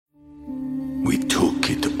We took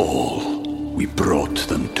it all. We brought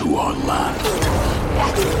them to our land.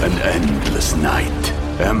 An endless night,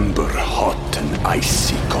 ember hot and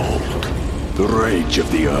icy cold. The rage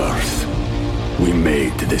of the earth. We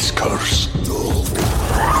made this curse.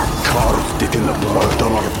 Carved it in the blood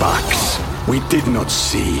on our backs. We did not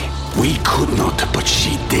see. We could not, but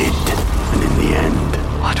she did. And in the end...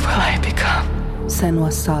 What will I become?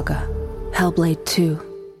 Senua's Saga. Hellblade 2.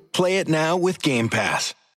 Play it now with Game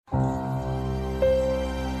Pass.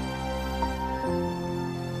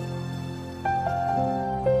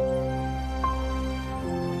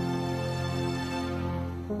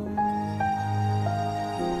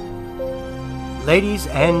 Ladies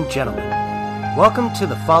and gentlemen, welcome to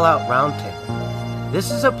the Fallout Roundtable. This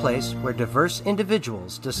is a place where diverse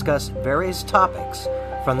individuals discuss various topics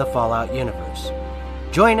from the Fallout universe.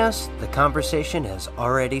 Join us, the conversation has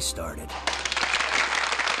already started.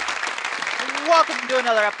 Welcome to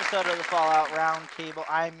another episode of the Fallout Roundtable.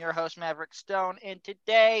 I'm your host, Maverick Stone, and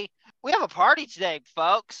today, we have a party today,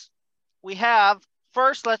 folks. We have,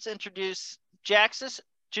 first, let's introduce Jaxus,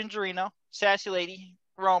 Gingerino, Sassy Lady,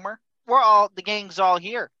 Romer. The gang's all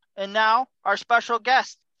here. And now, our special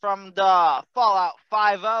guest from the Fallout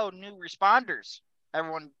 5.0 new responders.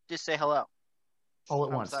 Everyone, just say hello. All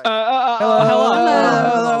at once.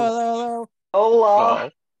 Hello.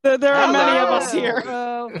 There are many of us here.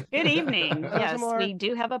 Good evening. Yes, we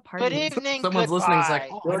do have a party. Good evening. Someone's listening. Is like,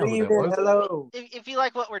 oh, Good evening. Hello. If you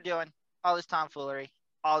like what we're doing, all this tomfoolery,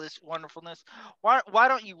 all this wonderfulness, why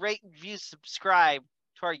don't you rate, review, subscribe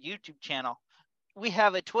to our YouTube channel? We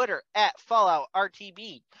have a Twitter at Fallout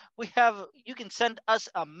RTB. You can send us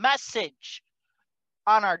a message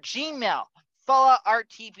on our Gmail,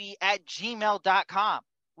 falloutrtb@gmail.com.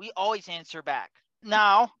 We always answer back.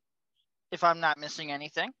 Now, if I'm not missing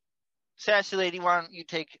anything, Sassy Lady, why don't you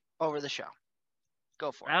take over the show?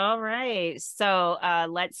 Go for it. All right. So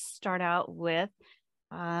let's start out with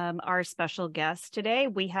our special guest today.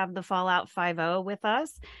 We have the Fallout 5.0 with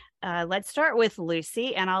us. Let's start with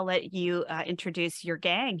Lucy, and I'll let you introduce your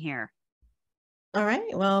gang here. All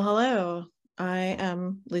right. Well, hello. I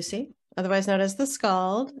am Lucy, otherwise known as the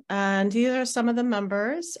Scald, and these are some of the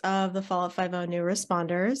members of the Fallout 5.0 new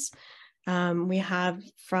responders. We have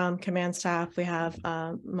from command staff, we have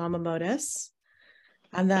Mama Modus,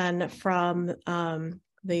 and then from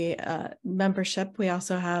the membership, we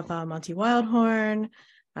also have Monty Wildhorn,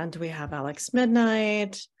 and we have Alex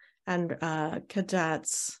Midnight, and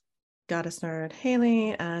cadets Goddess Nerd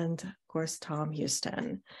Haley, and of course Tom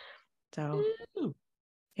Houston. So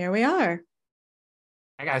here we are.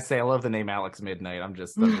 I gotta say, I love the name Alex Midnight. I'm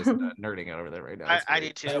just nerding over there right now. I do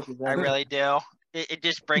too. I really do. It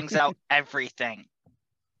just brings out everything.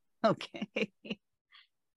 Okay.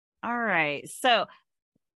 All right. So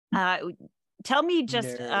tell me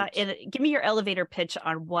give me your elevator pitch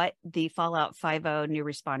on what the Fallout 5.0 new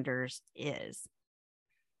responders is.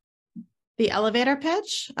 The elevator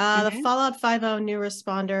pitch. The Fallout 5.0 new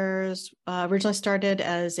responders originally started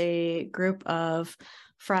as a group of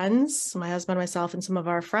friends, my husband, myself, and some of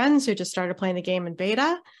our friends who just started playing the game in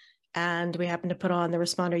beta. And we happened to put on the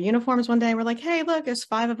responder uniforms one day. And we're like, hey, look, there's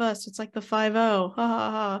 5 of us. It's like the 5.0. Ha ha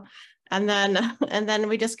ha. And then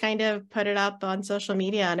we just kind of put it up on social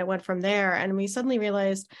media, and it went from there. And we suddenly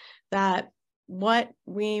realized that what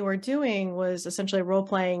we were doing was essentially role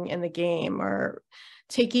playing in the game, or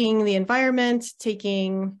taking the environment,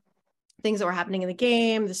 taking things that were happening in the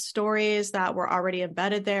game, the stories that were already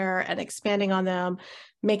embedded there, and expanding on them,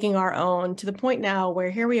 making our own, to the point now where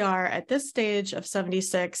here we are at this stage of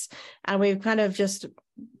 76, and we've kind of just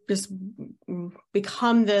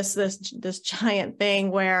become this giant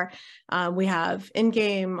thing where we have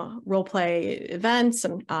in-game role play events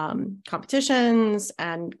and competitions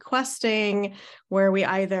and questing, where we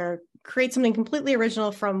either create something completely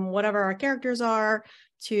original from whatever our characters are,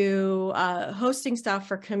 to hosting stuff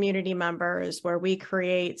for community members, where we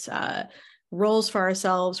create roles for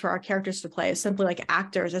ourselves, for our characters to play, simply like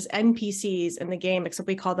actors as NPCs in the game, except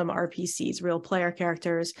we call them RPCs, real player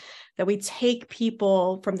characters, that we take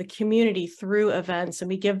people from the community through events, and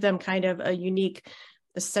we give them kind of a unique,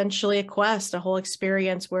 essentially a quest, a whole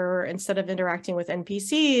experience where instead of interacting with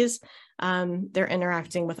NPCs, they're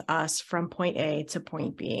interacting with us from point A to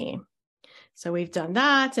point B. So we've done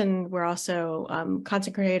that, and we're also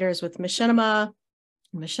content creators with Machinima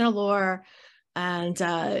Lore,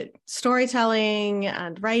 and storytelling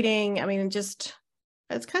and writing. I mean, just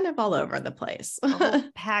it's kind of all over the place. A whole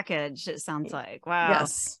package, it sounds like. Wow.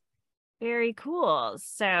 Yes. Very cool.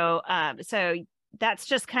 So so that's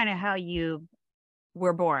just kind of how you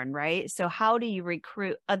were born, right? So how do you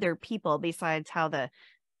recruit other people besides how the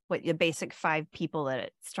basic 5 people that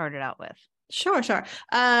it started out with? Sure.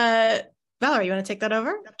 Valerie, you want to take that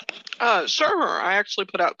over? Sure. I actually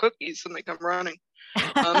put out cookies and they come running.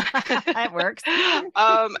 That works.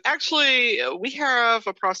 Actually, we have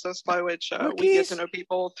a process by which we get to know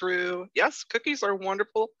people through. Yes, cookies are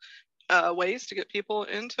wonderful ways to get people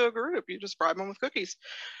into a group. You just bribe them with cookies.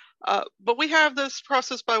 But we have this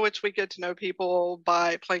process by which we get to know people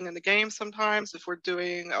by playing in the game sometimes. If we're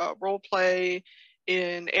doing role play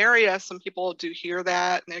in area, some people do hear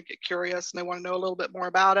that and they get curious and they want to know a little bit more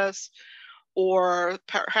about us. Or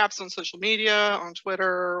perhaps on social media, on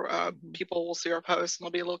Twitter, people will see our posts and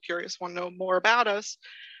they'll be a little curious, want to know more about us.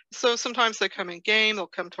 So sometimes they come in game, they'll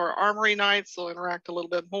come to our armory nights, they'll interact a little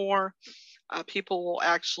bit more. People will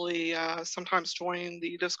actually sometimes join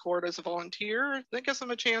the Discord as a volunteer. That gives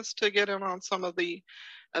them a chance to get in on some of the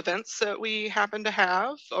events that we happen to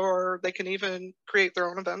have, or they can even create their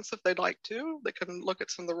own events if they'd like to. They can look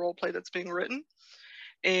at some of the role play that's being written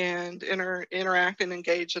and interact and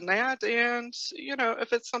engage in that. And, you know,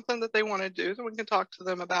 if it's something that they want to do, then we can talk to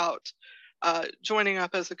them about joining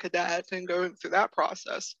up as a cadet and going through that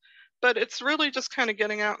process. But it's really just kind of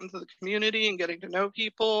getting out into the community and getting to know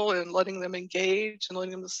people and letting them engage and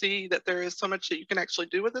letting them see that there is so much that you can actually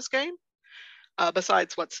do with this game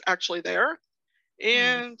besides what's actually there.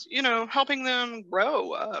 And, you know, helping them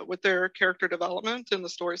grow with their character development and the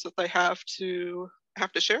stories that they have to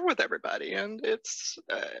share with everybody. And it's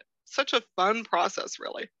such a fun process,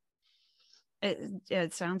 really.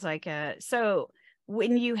 It sounds like so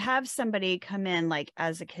when you have somebody come in like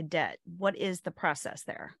as a cadet, what is the process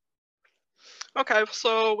there? Okay,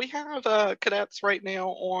 so we have cadets right now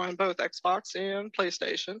on both Xbox and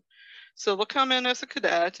PlayStation. So they'll come in as a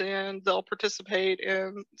cadet and they'll participate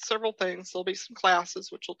in several things. There'll be some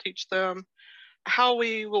classes which will teach them how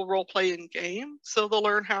we will role play in game. So they'll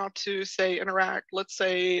learn how to, say, interact, let's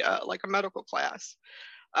say like a medical class,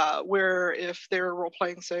 where if they're role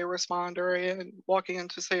playing, say, a responder and walking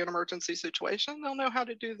into, say, an emergency situation, they'll know how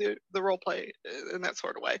to do the role play in that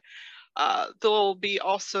sort of way. There'll be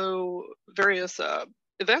also various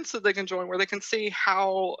events that they can join where they can see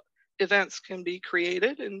how events can be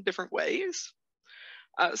created in different ways.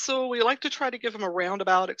 So we like to try to give them a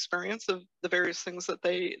roundabout experience of the various things that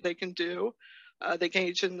they can do. They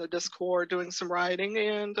engage in the Discord doing some writing,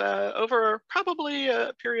 and over probably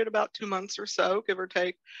a period about 2 months or so, give or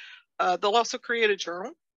take, they'll also create a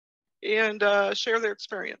journal and share their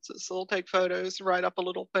experiences. So they'll take photos and write up a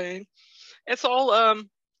little thing. It's all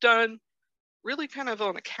done really kind of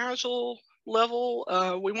on a casual level.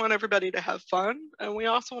 We want everybody to have fun, and we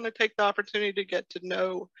also want to take the opportunity to get to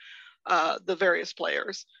know the various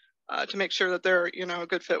players. To make sure that they're, you know, a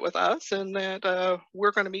good fit with us and that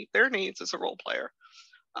we're going to meet their needs as a role player.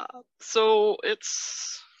 So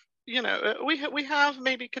it's, you know, we have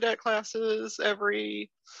maybe cadet classes every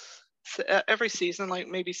season, like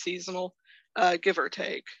maybe seasonal, give or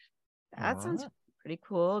take. That sounds pretty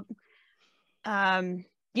cool.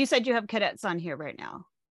 You said you have cadets on here right now.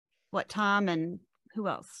 What, Tom and who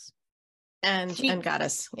else? And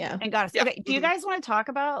Goddess, yeah. And Goddess. Yeah. Okay. Do you guys want to talk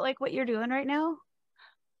about like what you're doing right now?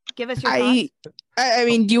 Give us your thoughts. I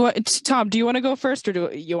mean, do you want Tom? Do you want to go first, or do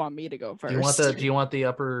you want me to go first? Do you want the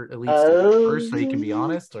upper elites to go first, so you can be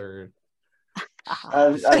honest, or?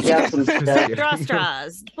 I got some stuff.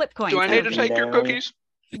 Straws. Flip coins. Do I need to take your cookies?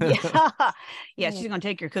 Yeah, she's gonna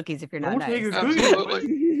take your cookies if you're not nice.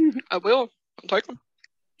 Absolutely. I will. I'll take them.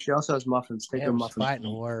 She also has muffins. Take her muffins.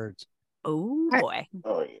 Fighting words. Oh boy.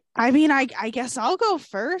 I mean, I guess I'll go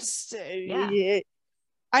first. Yeah.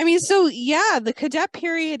 I mean, so yeah, the cadet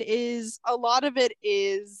period is, a lot of it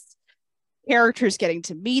is characters getting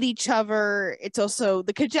to meet each other. It's also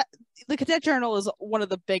the cadet journal is one of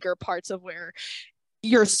the bigger parts of where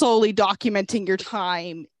you're solely documenting your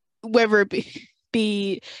time, whether it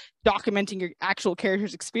be documenting your actual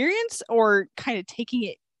character's experience or kind of taking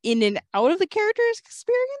it in and out of the character's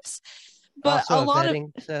experience. But also a lot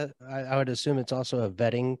vetting, of I would assume it's also a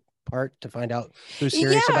vetting part to find out who's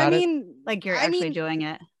serious about it. Like you're actually doing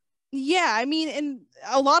it. Yeah, I mean, in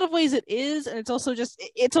a lot of ways it is, and it's also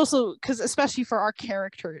because especially for our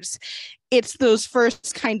characters, it's those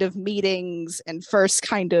first kind of meetings and first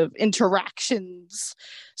kind of interactions.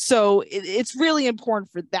 So it's really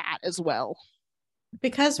important for that as well.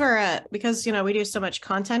 Because you know, we do so much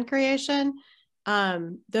content creation.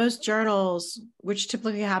 Those journals, which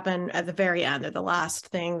typically happen at the very end, they're the last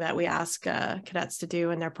thing that we ask cadets to do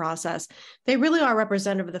in their process. They really are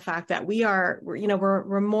representative of the fact that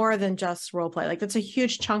we're more than just role play. Like that's a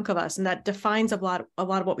huge chunk of us, and that defines a lot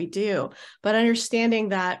of what we do. But understanding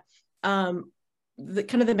that the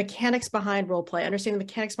kind of the mechanics behind role play, understanding the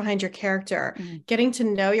mechanics behind your character, getting to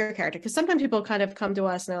know your character. Because sometimes people kind of come to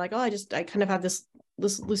us and they're like, oh, I kind of have this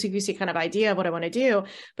loosey-goosey kind of idea of what I want to do.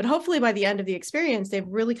 But hopefully by the end of the experience, they've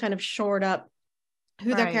really kind of shored up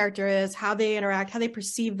who their character is, how they interact, how they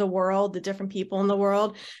perceive the world, the different people in the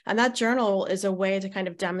world. And that journal is a way to kind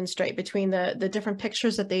of demonstrate between the different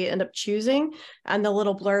pictures that they end up choosing and the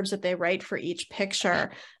little blurbs that they write for each picture,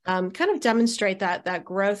 kind of demonstrate that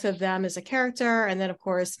growth of them as a character. And then of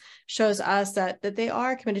course shows us that they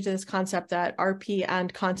are committed to this concept that RP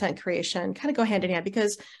and content creation kind of go hand in hand,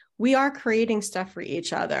 because we are creating stuff for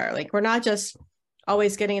each other. Like, we're not just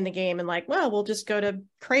always getting in the game and like, well, we'll just go to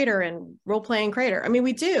Crater and role playing Crater. I mean,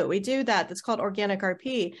 we do that. That's called organic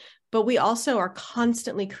RP, but we also are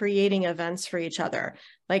constantly creating events for each other.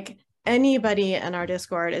 Like, anybody in our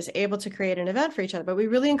Discord is able to create an event for each other, but we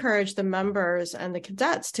really encourage the members and the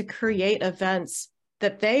cadets to create events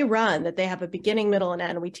that they run, that they have a beginning, middle, and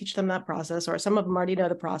end. We teach them that process, or some of them already know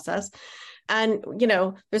the process. And, you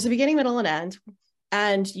know, there's a beginning, middle, and end.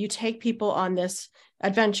 And you take people on this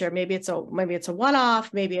adventure. Maybe it's a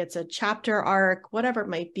one-off, maybe it's a chapter arc, whatever it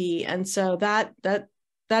might be. And so that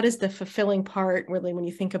is the fulfilling part, really, when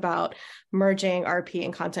you think about merging RP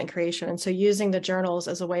and content creation. And so using the journals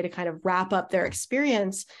as a way to kind of wrap up their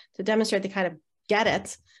experience to demonstrate they kind of get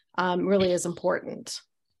it really is important.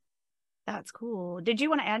 That's cool. Did you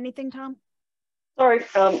want to add anything, Tom? Sorry.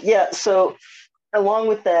 Yeah. So along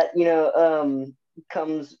with that, you know,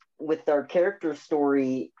 comes with our character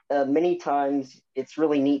story. Many times it's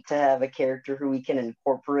really neat to have a character who we can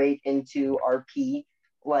incorporate into RP.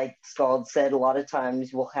 Like Scald said, a lot of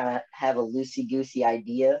times we'll have a loosey-goosey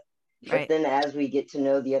idea, but then as we get to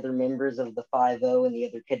know the other members of the 5-0 and the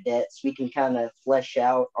other cadets, we can kind of flesh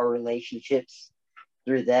out our relationships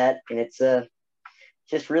through that. And it's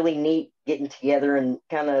just really neat getting together and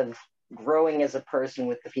kind of growing as a person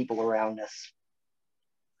with the people around us.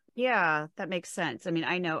 Yeah, that makes sense. I mean,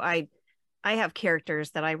 I know I have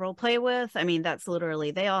characters that I role play with. I mean, that's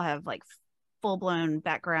literally, they all have like full-blown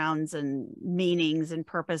backgrounds and meanings and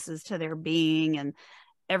purposes to their being. And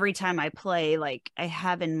every time I play, like, I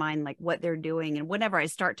have in mind like what they're doing. And whenever I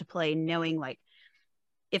start to play, knowing like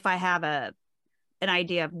if I have an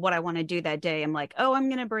idea of what I want to do that day, I'm like, oh, I'm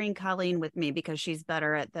going to bring Colleen with me because she's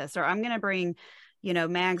better at this, or I'm going to bring, you know,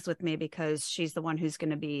 Mags with me because she's the one who's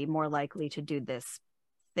going to be more likely to do this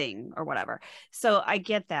thing or whatever. So I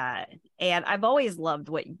get that. And I've always loved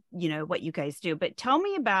what you guys do. But tell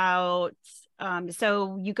me about,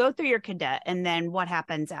 so you go through your cadet, and then what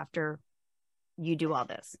happens after you do all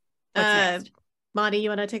this? What's next? Monty, you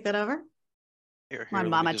want to take that over? Here, Come on,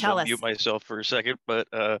 Mama, tell us. Mute myself for a second, but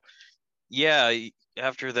yeah,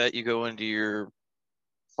 after that you go into your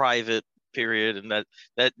private period, and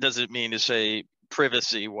that doesn't mean to say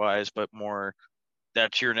privacy wise, but more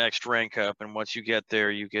that's your next rank up. And once you get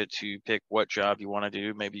there, you get to pick what job you want to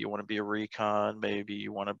do. Maybe you want to be a recon, maybe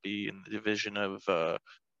you want to be in the division of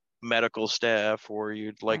medical staff, or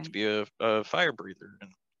you'd like to be a fire breather.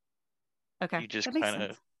 And you just kind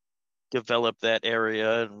of develop that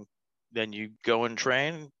area, and then you go and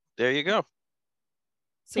train. There you go.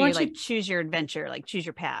 So you like choose your adventure, like choose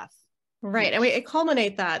your path. Right. And it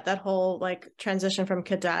culminate that whole like transition from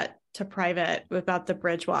cadet to private about the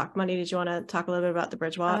bridge walk. Money, did you want to talk a little bit about the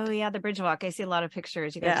bridge walk? Oh yeah, the bridge walk. I see a lot of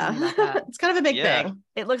pictures. You guys tell me about that. It's kind of a big thing.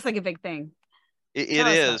 It looks like a big thing. It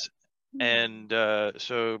is. And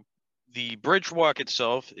so the bridge walk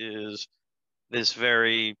itself is this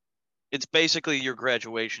it's basically your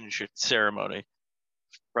graduation ceremony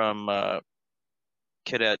from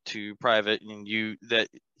cadet to private, and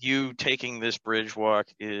you taking this bridge walk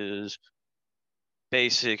is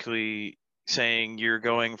basically saying you're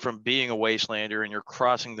going from being a wastelander and you're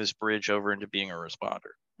crossing this bridge over into being a responder.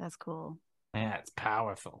 That's cool. Yeah, it's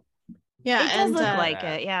powerful. Yeah, it does look like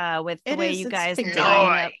it. Yeah, with the way you guys line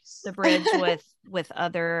up the bridge with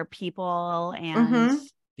other people, and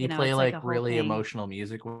you play like really emotional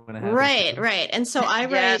music when it happens. Right. And so I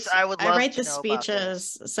write the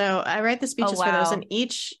speeches. So I write the speeches for those, and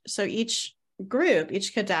each group,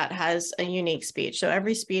 each cadet has a unique speech. So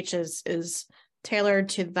every speech is tailored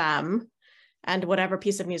to them and whatever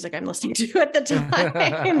piece of music I'm listening to at the time.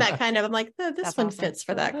 That kind of, I'm like, this one fits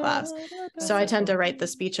for that class. So I tend to write the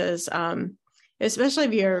speeches. Especially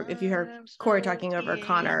if you hear Corey talking over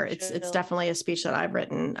Connor, it's definitely a speech that I've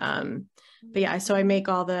written. But yeah, so I make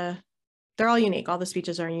they're all unique. All the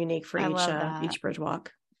speeches are unique for each bridge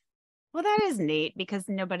walk. Well, that is neat because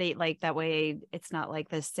nobody like that way. It's not like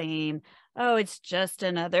the same. Oh, it's just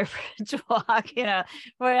another bridge walk. We all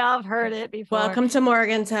have heard it before. Welcome to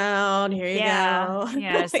Morgantown. Here you go.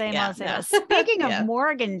 Yeah, same old, same old. Speaking of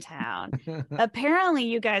Morgantown, apparently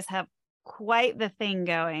you guys have quite the thing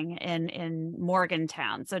going in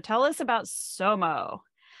Morgantown. So tell us about SOMO,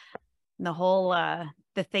 the whole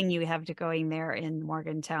the thing you have to going there in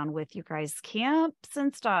Morgantown with you guys camps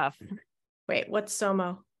and stuff. Wait, what's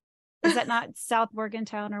SOMO? Is that not South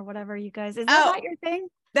Morgantown or whatever you guys? Is that not your thing?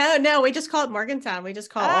 No, we just call it Morgantown. We just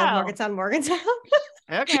call it Morgantown.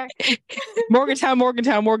 Okay.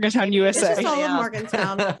 Morgantown, USA. It's just all of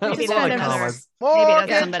Morgantown. Maybe kind that's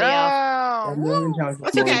somebody else.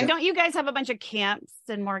 It's okay. Don't you guys have a bunch of camps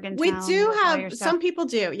in Morgantown? We do have, some people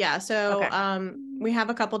do. Yeah. So we have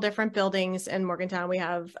a couple different buildings in Morgantown. We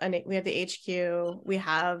have the HQ, we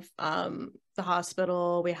have the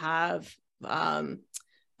hospital, we have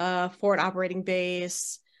forward operating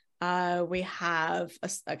base. We have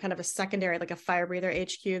a kind of a secondary, like a fire breather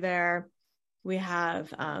HQ there. We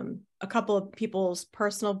have a couple of people's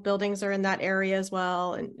personal buildings are in that area as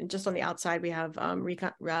well. And just on the outside, we have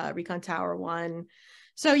Recon Tower 1.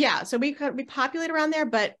 So yeah, so we populate around there,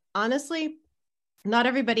 but honestly, not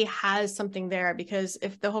everybody has something there, because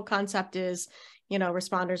if the whole concept is,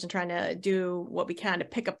 responders and trying to do what we can to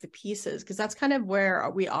pick up the pieces, because that's kind of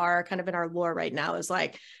where we are kind of in our lore right now, is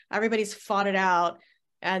like everybody's fought it out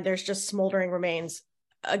and there's just smoldering remains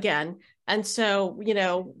again. And so,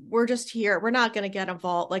 we're just here. We're not going to get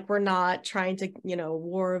involved. Like, we're not trying to,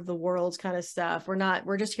 War of the Worlds kind of stuff.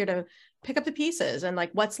 We're just here to pick up the pieces, and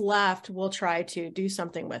like what's left, we'll try to do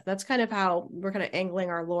something with. That's kind of how we're kind of angling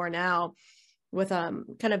our lore now, with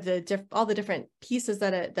kind of all the different pieces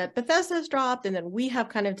that Bethesda has dropped, and then we have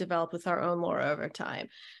kind of developed with our own lore over time.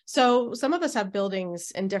 So some of us have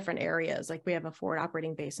buildings in different areas. Like we have a forward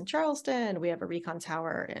operating base in Charleston, we have a recon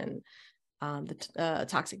tower in the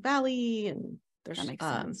Toxic Valley, and there's that makes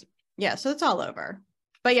sense. So it's all over.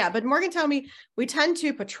 But Morgantown, we tend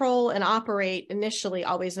to patrol and operate initially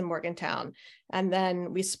always in Morgantown, and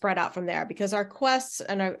then we spread out from there, because our quests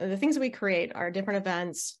and the things that we create are different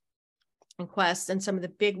events and quests, and some of the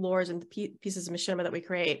big lores and the pieces of machinima that we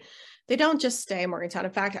create, they don't just stay in Morgantown.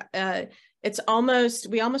 In fact,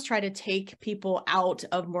 we almost try to take people out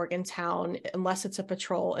of Morgantown unless it's a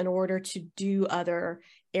patrol, in order to do other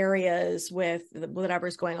areas with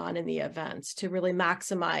whatever's going on in the events, to really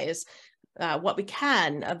maximize what we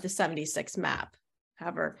can of the 76 map,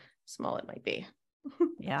 however small it might be.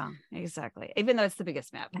 Yeah, exactly. Even though it's the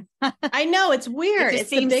biggest map. I know, it's weird.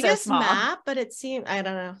 It's the biggest so map, but it seems, I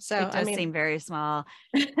don't know. So it does seem very small.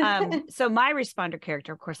 So my responder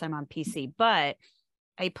character, of course, I'm on PC, but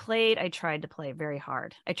I tried to play very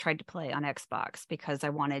hard. I tried to play on Xbox because I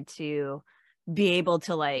wanted to be able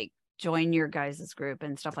to like join your guys' group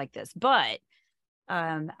and stuff like this. But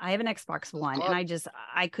I have an Xbox One, and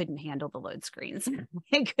I couldn't handle the load screens.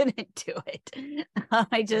 I couldn't do it.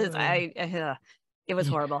 It was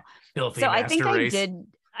horrible. Filthy so I think race.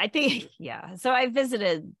 So I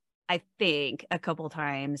visited, I think, a couple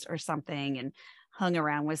times or something, and hung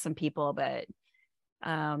around with some people, but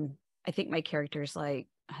I think my character's like,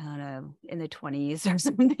 I don't know, in the 20s or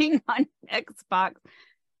something on Xbox.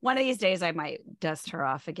 One of these days I might dust her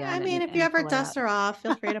off again. I mean, if you ever dust her off,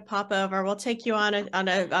 feel free to pop over. We'll take you on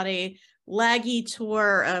a laggy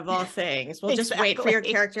tour of all things. We'll just wait for your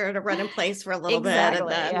character to run in place for a little bit. And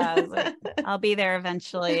then... I'll be there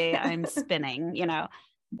eventually. I'm spinning,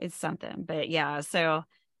 it's something. But yeah, so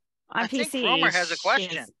on PC. I think Romer has a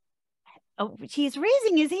question. He's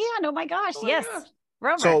raising his hand. Oh my gosh. Yes.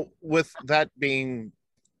 Romer. So with that being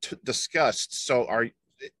discussed, so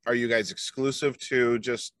are you guys exclusive to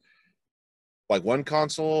just like one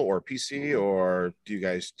console or PC, or do you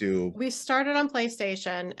guys do? We started on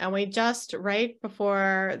PlayStation, and we just right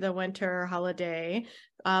before the winter holiday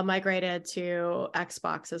migrated to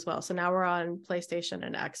Xbox as well. So now we're on PlayStation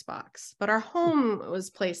and Xbox, but our home was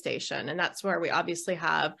PlayStation, and that's where we obviously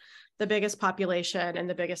have the biggest population and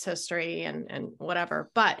the biggest history and whatever.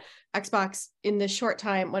 But Xbox, in this short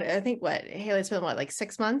time, Haley's been like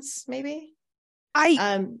 6 months maybe.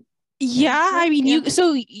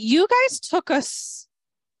 You guys took us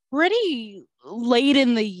pretty late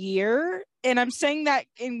in the year, and I'm saying that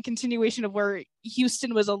in continuation of where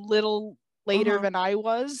Houston was a little later than I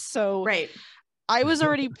was. So I was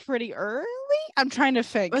already pretty early. I'm trying to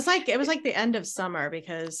think. It was like the end of summer,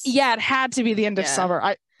 because it had to be the end of summer.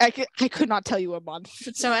 I could not tell you a month.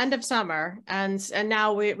 So end of summer, and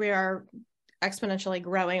now we are exponentially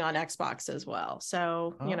growing on Xbox as well.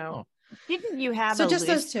 So Didn't you have So a just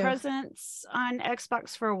those loose two. presence on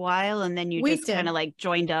Xbox for a while, and then you We just kind did. of like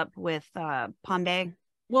joined up with Pombay?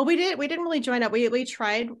 Well, we didn't really join up. We've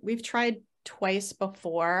tried twice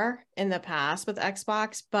before in the past with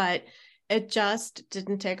Xbox, but it just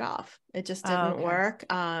didn't take off. It just didn't work.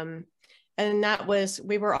 And that was,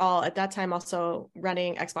 we were all at that time also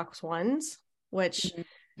running Xbox Ones, which,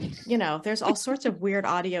 you know, there's all sorts of weird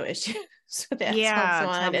audio issues with the Xbox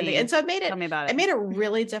One. And so it made it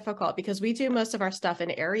really difficult because we do most of our stuff in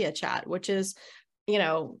area chat, which is, you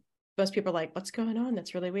know, most people are like, what's going on?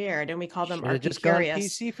 That's really weird. And we call them Should've RP just gone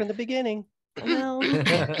curious. PC from the beginning. Well,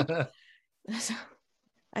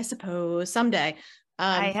 I suppose someday.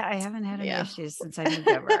 I haven't had any issues since I moved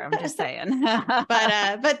over. I'm just saying.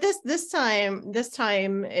 but this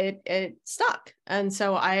time it stuck, and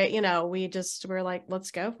so we're like, let's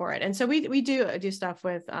go for it. And so we do stuff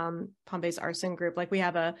with Pombay's Arson Group. Like we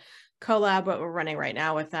have a collab what we're running right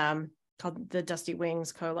now with them called the Dusty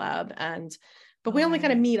Wings collab, but we only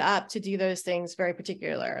kind of meet up to do those things very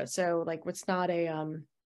particular. So like it's not a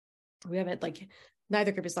we haven't like,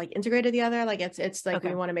 neither group is like integrated the other. Like it's like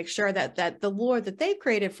we want to make sure that the lore that they've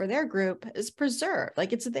created for their group is preserved.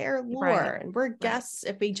 Like it's their lore, and we're guests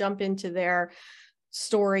if we jump into their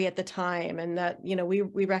story at the time, and that, you know,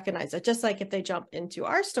 we recognize that, just like if they jump into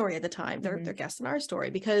our story at the time, they're guests in our story,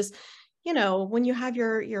 because, you know, when you have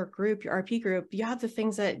your group, your RP group, you have the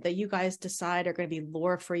things that you guys decide are going to be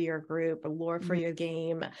lore for your group or lore for your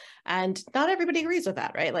game. And not everybody agrees with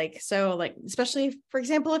that, right? Like, so like, especially for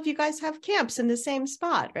example, if you guys have camps in the same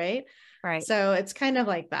spot, right? Right. So it's kind of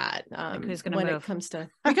like that. Like who's gonna when move? It comes to,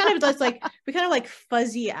 we kind of just like, we kind of like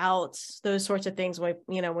fuzzy out those sorts of things when,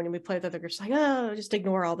 you know, when we play with other groups, like, oh, just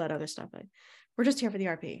ignore all that other stuff. Like, we're just here for the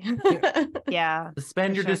RP. Yeah.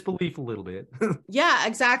 Suspend your disbelief a little bit. Yeah,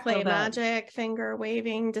 exactly. Hold up. Magic, finger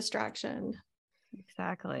waving, distraction.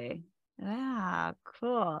 Exactly. Yeah,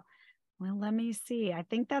 cool. Well, let me see. I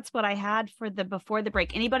think that's what I had for before the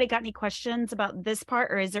break. Anybody got any questions about this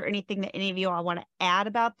part, or is there anything that any of you all want to add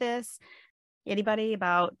about this? Anybody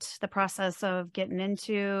about the process of getting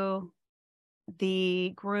into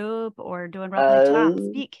the group or doing roleplay? Tom,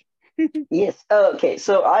 speak. Yes. Okay.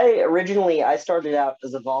 So I started out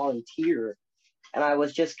as a volunteer, and I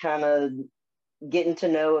was just kind of getting to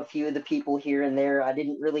know a few of the people here and there. I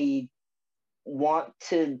didn't really want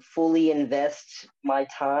to fully invest my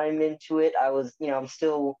time into it. I was, you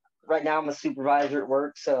know, right now I'm a supervisor at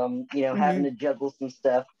work, so I'm, you know, having to juggle some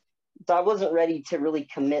stuff. So I wasn't ready to really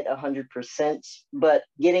commit 100%, but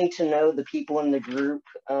getting to know the people in the group,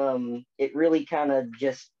 it really kind of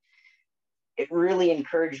it really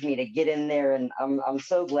encouraged me to get in there, and I'm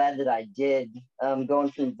so glad that I did.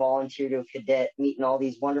 Going from volunteer to a cadet, meeting all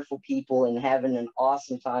these wonderful people, and having an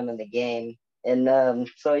awesome time in the game. And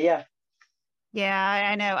so yeah. Yeah,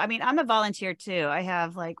 I know. I mean, I'm a volunteer too. I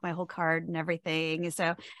have like my whole card and everything.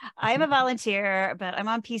 So I'm a volunteer, but I'm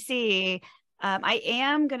on PC. I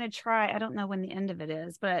am going to try, I don't know when the end of it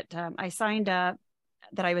is, but I signed up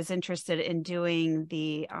that I was interested in doing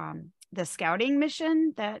the scouting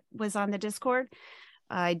mission that was on the Discord.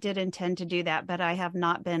 I did intend to do that, but I have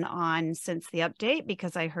not been on since the update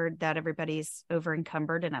because I heard that everybody's over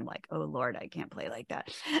encumbered, and I'm like, oh Lord, I can't play like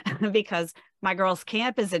that because my girl's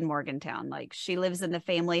camp is in Morgantown. Like, she lives in the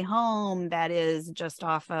family home that is just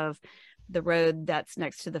off of the road that's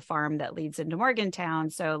next to the farm that leads into Morgantown.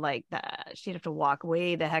 So like she'd have to walk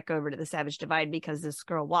way the heck over to the Savage Divide because this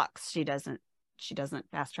girl walks. She doesn't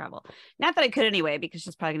fast travel. Not that I could anyway, because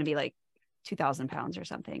she's probably going to be like 2,000 pounds or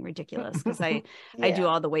something ridiculous, because I do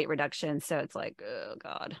all the weight reduction. So it's like, oh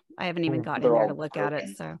God, I haven't even gotten in there to look at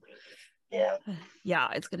it. So yeah,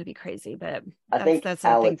 it's going to be crazy, but that's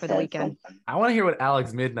something for the weekend. I want to hear what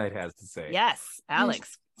Alex Midnight has to say. Yes,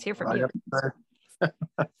 Alex, let's hear from you.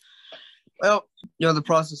 Well, you know, the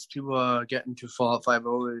process to get into Fallout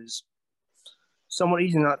 5.0 is somewhat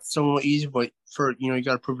easy, not somewhat easy, but for, you know, you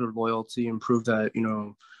got to prove your loyalty and prove that, you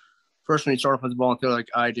know, first when you start off as a volunteer, like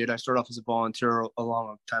I did, I started off as a volunteer a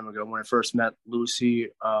long time ago when I first met Lucy,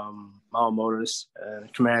 Malamotis,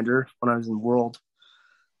 and Commander when I was in World.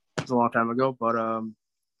 It was a long time ago, but you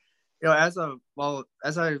know,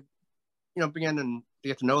 as I you know, began to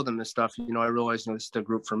get to know them and stuff, you know, I realized, you know, this is the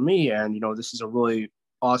group for me, and you know, this is a really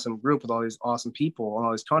awesome group with all these awesome people and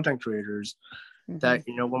all these content creators that,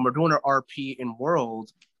 you know, when we're doing our RP in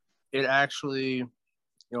World, it actually, you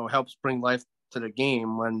know, helps bring life to the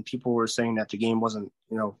game when people were saying that the game wasn't,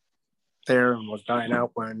 you know, there and was dying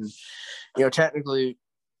out, when, you know, technically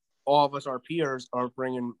all of us RPers are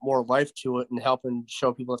bringing more life to it and helping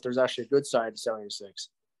show people if there's actually a good side to 76.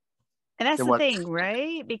 And that's Then the what? thing,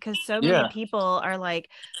 right? Because so Yeah. many people are like,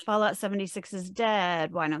 Fallout 76 is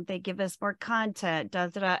dead. Why don't they give us more content? Da,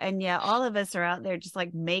 da, da. And yeah, all of us are out there just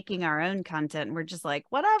like making our own content. And we're just like,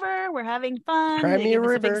 whatever, we're having fun. Cry They me a give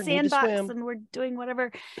us a big river, need to sandbox swim. and we're doing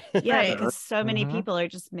whatever. Yeah, Right. because so many Mhm. people are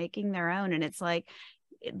just making their own. And it's like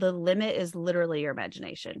the limit is literally your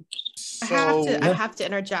imagination. I have to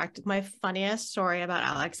interject. My funniest story about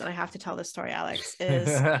Alex, and I have to tell this story, Alex,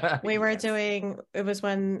 is we were doing, it was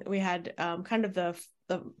when we had kind of the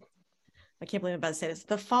I can't believe I'm about to say this,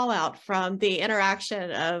 the fallout from the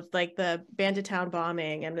interaction of like the Bandit Town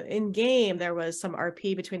bombing, and in game there was some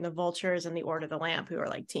RP between the Vultures and the Order of the Lamp, who are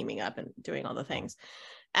like teaming up and doing all the things,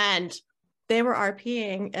 and they were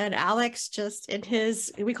RPing, and Alex just in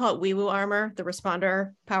his, we call it wee woo armor, the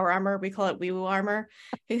responder power armor, we call it wee woo armor.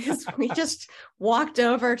 We just walked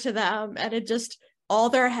over to them, and it just, all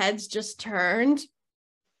their heads just turned,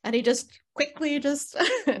 and he just quickly just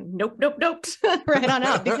nope right on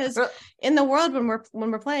out. Because in the world when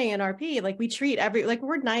we're playing an RP, like we treat like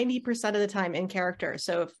we're 90% of the time in character.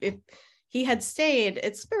 So if he had stayed,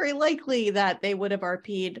 it's very likely that they would have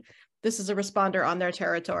RP'd, this is a responder on their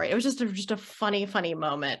territory. It was just a funny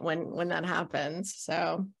moment when that happens.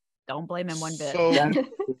 So don't blame him one bit. So,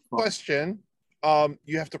 question: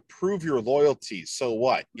 you have to prove your loyalty. So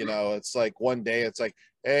what? You know, it's like one day it's like,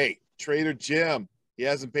 hey, Trader Jim, he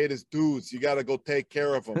hasn't paid his dues. You got to go take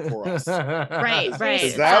care of him for us. right.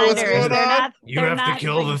 Is that what's going on? You have to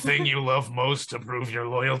kill the thing you love most to prove your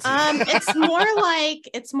loyalty.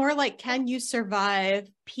 It's more like, can you survive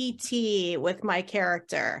PT with my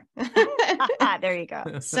character? There you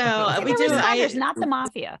go. So we do. There's not the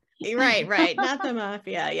mafia. Right. Not the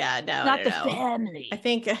mafia. Yeah, no, not no, the no. family. I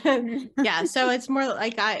think, yeah. So it's more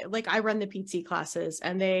like I run the PT classes,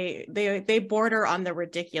 and they border on the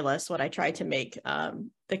ridiculous. What I try to make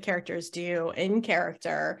the characters do in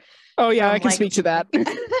character. Oh yeah, I can speak to that.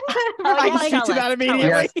 I can speak to that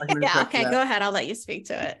immediately. Yeah, okay, go ahead. I'll let you speak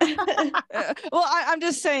to it. Well, I'm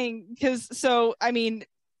just saying, because so I mean,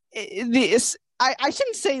 I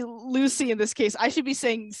shouldn't say Lucy in this case. I should be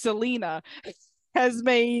saying Selena has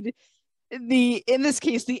made in this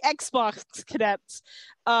case the Xbox cadets.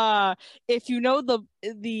 If you know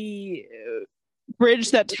the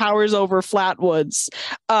bridge that towers over Flatwoods,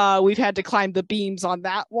 we've had to climb the beams on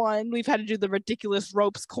that one. We've had to do the ridiculous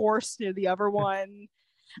ropes course near the other one.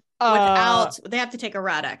 Without, they have to take a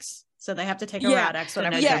Radex. So they have to take a Radex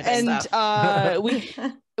whenever they do this stuff.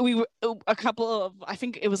 we a couple of, I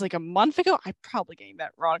think it was like a month ago, I'm probably getting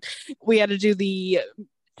that wrong, we had to do the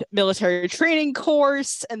military training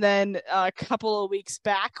course, and then a couple of weeks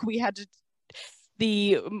back we had to,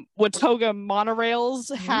 the Watoga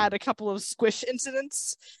monorails had a couple of squish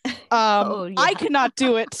incidents. I could not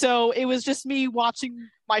do it, so it was just me watching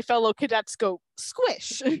my fellow cadets go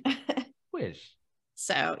squish. Squish.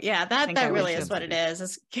 So yeah, that really is what it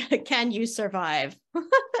is can you survive?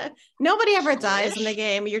 Nobody ever dies in the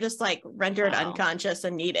game. You're just like rendered unconscious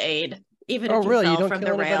and need aid, even if you fell from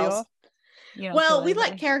the rails. Well, we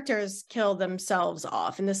let characters kill themselves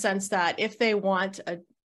off, in the sense that if they want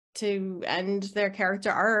to end their character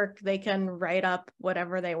arc, they can write up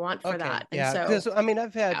whatever they want for that. And Yeah, so, because I mean,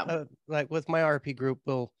 I've had like with my RP group,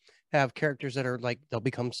 we'll have characters that are like, they'll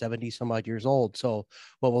become 70 some odd years old. So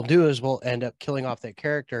what we'll do is we'll end up killing off that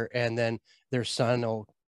character, and then their son will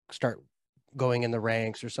start going in the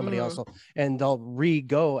ranks, or somebody else will, and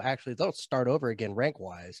they'll start over again rank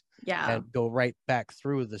wise, and go right back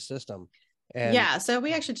through the system. And yeah, so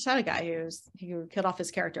we actually just had a guy who killed off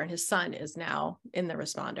his character, and his son is now in the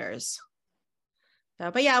responders.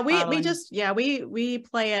 But yeah, we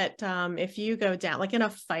play it. If you go down, like in a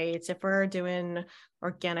fight, if we're doing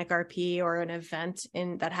organic RP or an event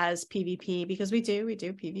that has PvP, because we do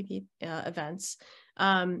PvP events,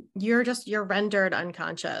 you're rendered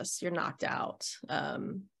unconscious, you're knocked out,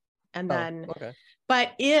 and then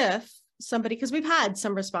but if somebody, because we've had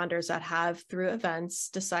some responders that have through events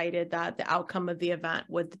decided that the outcome of the event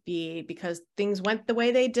would be, because things went the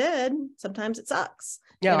way they did, sometimes it sucks.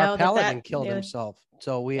 Our paladin killed himself,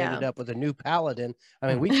 so we ended up with a new paladin. I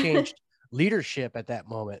mean, we changed leadership at that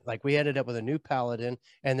moment. Like, we ended up with a new paladin,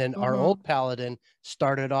 and then our old paladin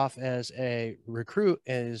started off as a recruit,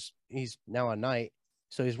 as he's now a knight,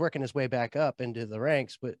 so he's working his way back up into the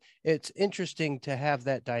ranks. But it's interesting to have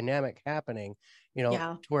that dynamic happening,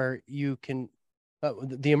 to where you can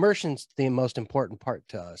the immersion's the most important part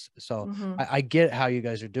to us. So I get how you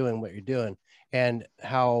guys are doing what you're doing, and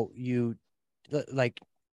how you like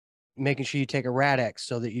making sure you take a Radex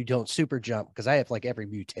so that you don't super jump, because I have like every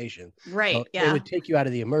mutation. Right. So Yeah. it would take you out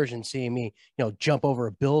of the immersion seeing me, jump over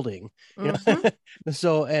a building. Mhm.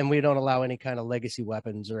 So, and we don't allow any kind of legacy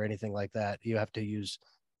weapons or anything like that. You have to use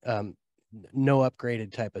no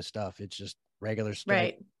upgraded type of stuff. It's just regular stuff.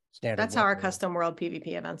 Right. Standard. That's how our weapon. custom world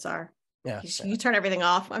PvP events are. Yeah. You turn everything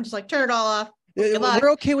off. I'm just like, turn it all off. Good luck.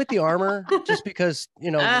 We're okay with the armor just because,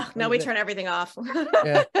 No, we turn everything off.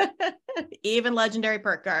 Yeah. Even legendary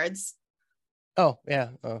perk cards. Oh,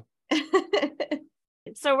 yeah. Oh.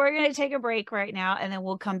 So we're going to take a break right now, and then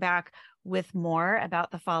we'll come back with more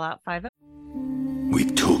about the Fallout 5. We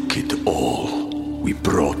took it all. We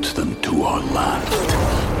brought them to our land.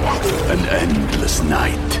 An endless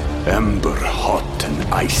night, ember hot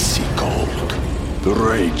and icy cold. The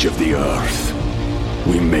rage of the earth.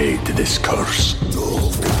 We made this curse.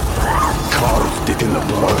 Carved it in the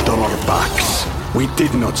blood on our backs. We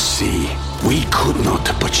did not see. We could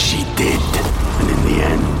not, but she did. And in the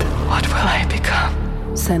end, What will I become?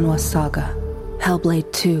 Senua's Saga. Hellblade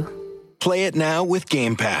 2. Play it now with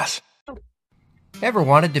Game Pass. Ever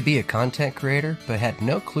wanted to be a content creator but had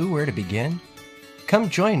no clue where to begin? Come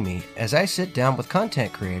join me as I sit down with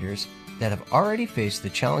content creators that have already faced the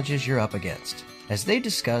challenges you're up against, as they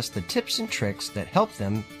discuss the tips and tricks that help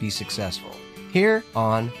them be successful. Here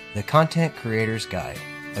on The Content Creator's Guide,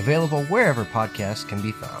 available wherever podcasts can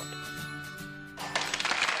be found.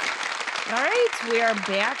 All right, we are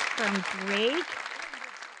back from break.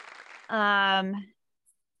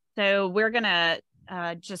 So we're gonna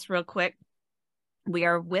just real quick. We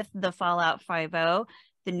are with the Fallout 5.0,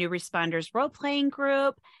 the New Responders role-playing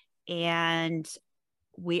group, and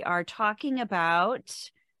we are talking about.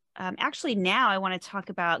 Actually, now I want to talk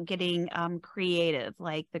about getting creative,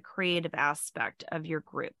 like the creative aspect of your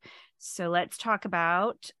group. So let's talk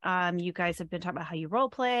about, you guys have been talking about how you role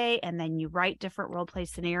play, and then you write different role play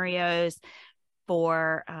scenarios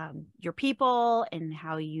for your people, and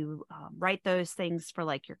how you write those things for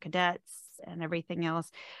like your cadets and everything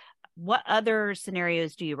else. What other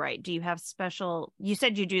scenarios do you write? Do you have you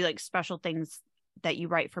said you do like special things that you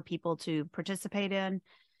write for people to participate in.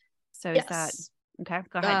 So Yes. is that okay?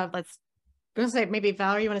 Go ahead. I'm gonna say maybe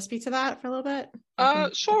Valerie, you want to speak to that for a little bit?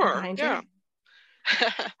 Sure. Behind you. Yeah.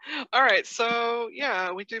 All right. So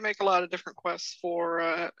yeah, we do make a lot of different quests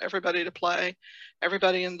for everybody to play.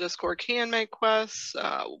 Everybody in Discord can make quests.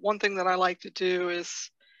 One thing that I like to do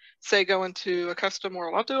is, say, go into a custom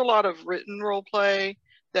world. I'll do a lot of written role play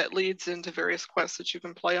that leads into various quests that you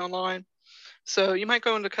can play online. So you might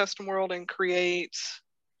go into custom world and create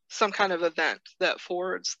some kind of event that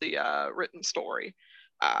forwards the written story.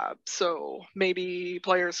 So maybe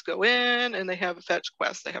players go in and they have a fetch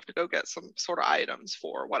quest. They have to go get some sort of items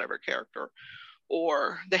for whatever character,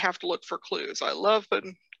 or they have to look for clues. I love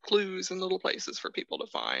putting clues in little places for people to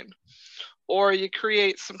find. Or you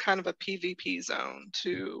create some kind of a PvP zone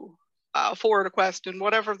to forward a quest, and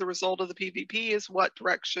whatever the result of the PvP is, what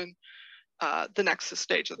direction the next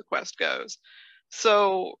stage of the quest goes.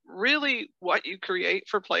 So really what you create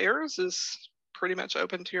for players is pretty much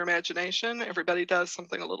open to your imagination. Everybody does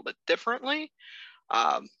something a little bit differently.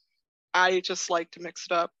 I just like to mix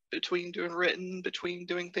it up between doing written, between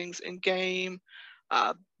doing things in game,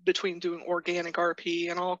 between doing organic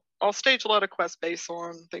RP, and I'll stage a lot of quests based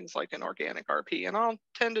on things like an organic RP, and I'll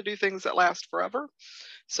tend to do things that last forever.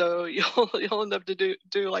 So you'll end up to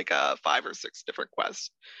do like 5 or 6 different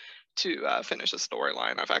quests to finish a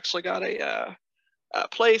storyline. I've actually got a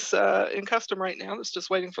place in custom right now that's just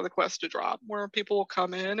waiting for the quest to drop, where people will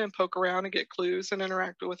come in and poke around and get clues and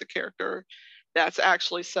interact with a character that's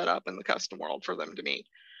actually set up in the custom world for them to meet.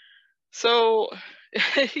 So,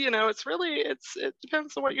 it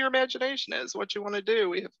depends on what your imagination is, what you want to do.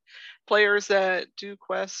 We have players that do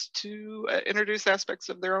quests to introduce aspects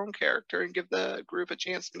of their own character and give the group a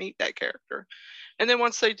chance to meet that character. And then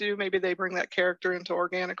once they do, maybe they bring that character into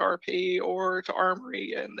organic RP or to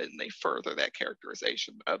Armory, and then they further that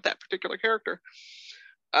characterization of that particular character.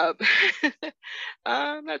 I'm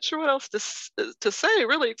not sure what else to say,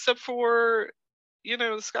 really, except for,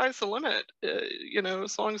 the sky's the limit.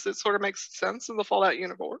 As long as it sort of makes sense in the Fallout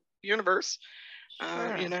universe.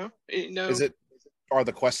 Are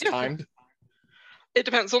the quests timed? It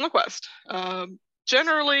depends on the quest.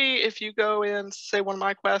 Generally, if you go in, say one of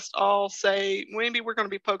my quests, I'll say maybe we're going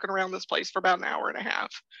to be poking around this place for about an hour and a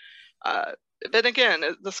half. Then again,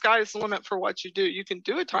 the sky is the limit for what you do. You can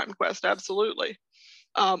do a time quest, absolutely.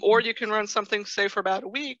 Or you can run something, say, for about a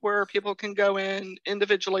week, where people can go in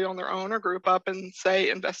individually on their own or group up and, say,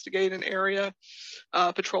 investigate an area,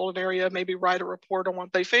 patrol an area, maybe write a report on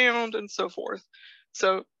what they found, and so forth.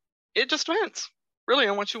 So it just depends. really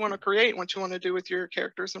on what you want to create, what you want to do with your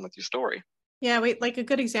characters and with your story. Yeah, like a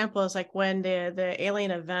good example is like when the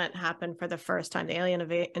alien event happened for the first time, the alien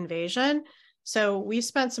invasion. So we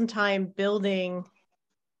spent some time building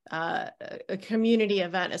a community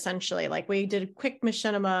event, essentially. Like we did quick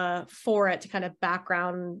machinima for it to kind of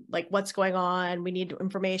background like what's going on. We need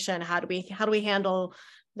information. How do we handle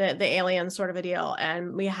the alien sort of a deal?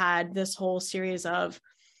 And we had this whole series of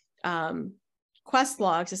quest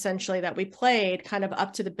logs essentially that we played kind of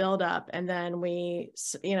up to the build up, and then we,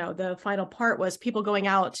 the final part was people going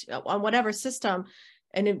out on whatever system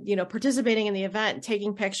and participating in the event,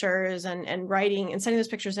 taking pictures and writing and sending those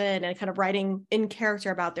pictures in and kind of writing in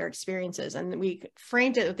character about their experiences. And we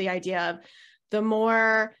framed it with the idea of the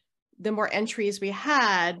more entries we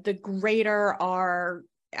had, the greater our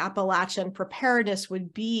Appalachian preparedness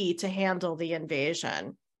would be to handle the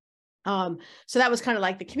invasion. So that was kind of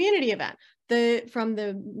like the community event. From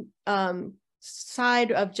the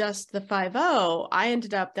side of just the 5.0, I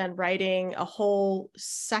ended up then writing a whole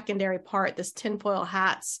secondary part, this tinfoil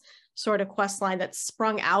hats sort of quest line that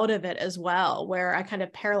sprung out of it as well, where I kind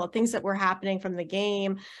of parallel things that were happening from the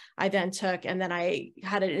game. I then took, and then I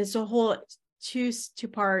had it's a whole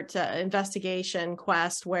two-part investigation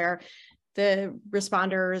quest where the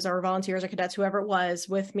responders or volunteers or cadets, whoever it was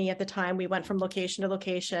with me at the time, we went from location to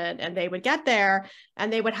location, and they would get there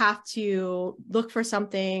and they would have to look for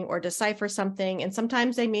something or decipher something. And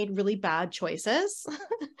sometimes they made really bad choices.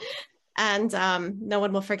 And no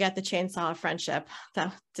one will forget the chainsaw of friendship.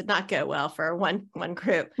 That did not go well for one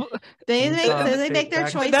group. They make their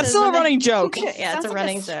choices. That's still a running joke. Yeah, it's a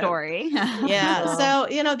running joke. Story. Yeah.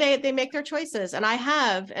 So they make their choices, and I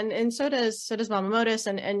have, and so does Mamamotus,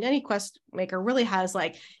 and any quest maker really has,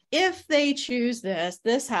 like, if they choose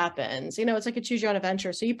this happens. It's like a choose your own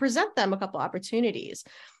adventure. So you present them a couple opportunities.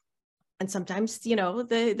 And sometimes,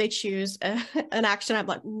 they choose an action. I'm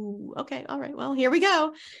like, ooh, okay, all right, well, here we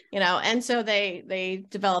go. And so they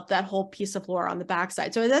develop that whole piece of lore on the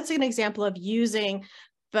backside. So that's an example of using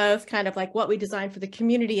both kind of like what we designed for the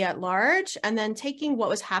community at large, and then taking what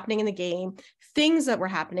was happening in the game, things that were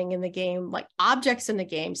happening in the game, like objects in the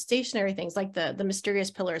game, stationary things like the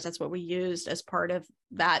mysterious pillars. That's what we used as part of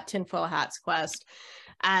that tinfoil hats quest.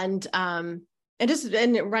 And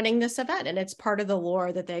running this event, and it's part of the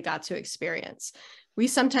lore that they got to experience. We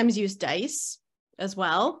sometimes use dice as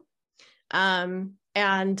well. That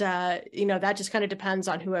just kind of depends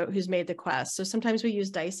on who's made the quest. So sometimes we use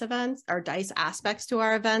dice events or dice aspects to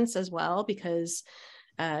our events as well, because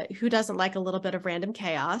who doesn't like a little bit of random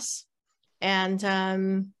chaos? And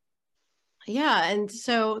and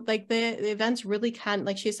so like the events really can,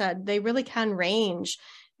 like she said, they really can range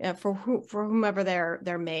for whomever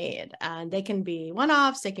they're made, and they can be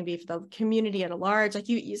one-offs. They can be for the community at a large. Like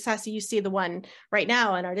Sassy, you see the one right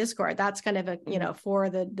now in our Discord. That's kind of a for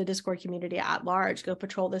the Discord community at large. Go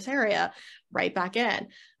patrol this area, right back in.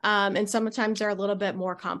 And sometimes they're a little bit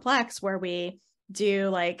more complex, where we do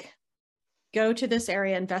like go to this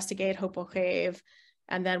area, investigate Hopewell Cave,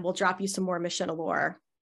 and then we'll drop you some more mission lore.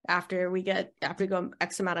 After we go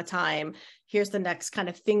X amount of time, here's the next kind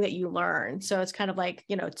of thing that you learn. So it's kind of like,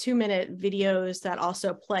 2-minute videos that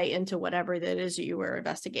also play into whatever that is you were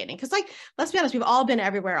investigating. Because, like, let's be honest, we've all been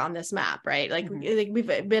everywhere on this map, right? Like,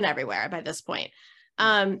 we've been everywhere by this point.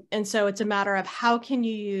 And so it's a matter of how can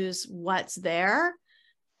you use what's there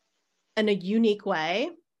in a unique way,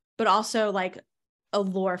 but also like a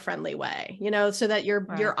lore friendly way, so that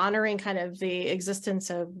you're honoring kind of the existence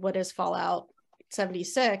of what is Fallout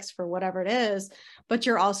 76 for whatever it is, but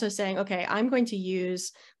you're also saying, okay, I'm going to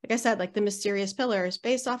use, like I said, like the mysterious pillars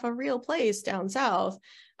based off a real place down south.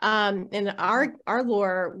 In our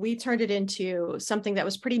lore, we turned it into something that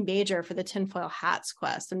was pretty major for the tinfoil hats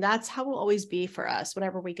quest, and that's how it will always be for us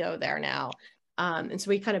whenever we go there now. And so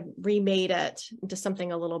we kind of remade it into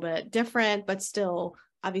something a little bit different, but still,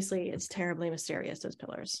 obviously, it's terribly mysterious, those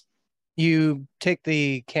pillars. You take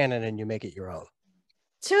the canon and you make it your own.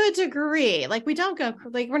 To a degree, like we're not going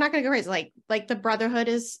to go crazy. Like the Brotherhood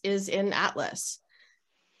is in Atlas.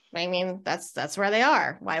 I mean, that's where they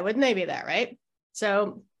are. Why wouldn't they be there, right?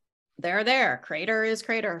 So they're there. Crater is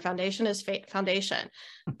Crater. Foundation is Foundation.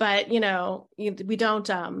 But we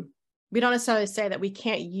don't necessarily say that we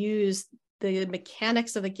can't use the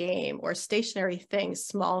mechanics of the game or stationary things,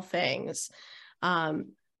 small things.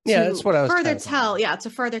 That's what I was further tell. Yeah,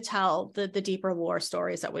 to further tell the deeper lore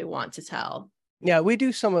stories that we want to tell. Yeah, we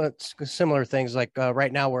do some similar things. Like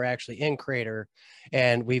right now, we're actually in Crater,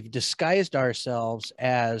 and we've disguised ourselves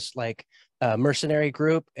as like a mercenary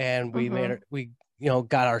group, and we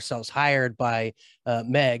got ourselves hired by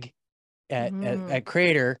Meg at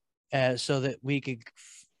Crater, so that we could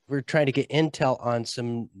we're trying to get intel on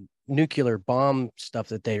some nuclear bomb stuff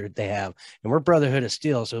that they have, and we're Brotherhood of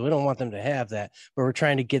Steel, so we don't want them to have that, but we're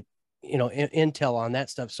trying to get intel on that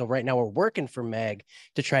stuff. So right now we're working for Meg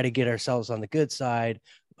to try to get ourselves on the good side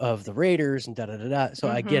of the Raiders and so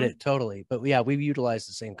I get it totally, but yeah, we've utilized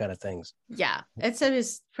the same kind of things. Yeah,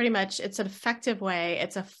 it's pretty much, it's an effective way,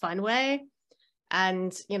 it's a fun way,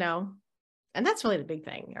 and and that's really the big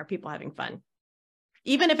thing, are people having fun,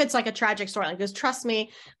 even if it's like a tragic story. Like, because trust me,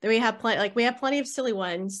 that we have plenty of silly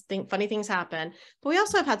ones, funny things happen, but we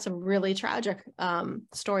also have had some really tragic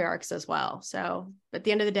story arcs as well. So at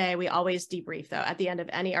the end of the day, we always debrief, though. At the end of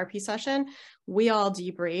any RP session, we all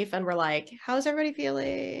debrief and we're like, how's everybody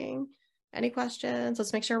feeling? Any questions?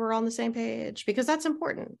 Let's make sure we're on the same page, because that's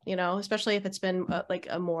important, especially if it's been like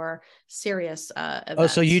a more serious event. Oh,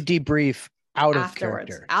 so you debrief out of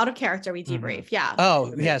character. We debrief. Yeah.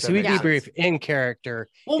 Oh, yeah. So we debrief in character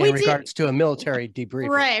in regards to a military debrief.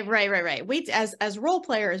 Right. We as role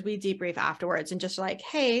players, we debrief afterwards and just like,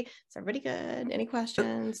 hey, is everybody good? Any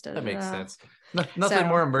questions? That makes sense. Nothing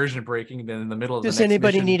more immersion breaking than in the middle of does the next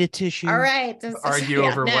anybody mission, need a tissue? All right. Argue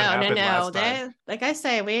over what happened last time. Like I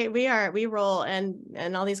say, we roll,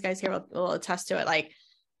 and all these guys here will attest to it. Like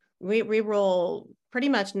we roll pretty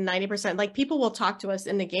much 90%. Like, people will talk to us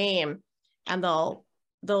in the game, and they'll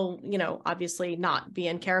obviously not be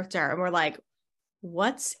in character, and we're like,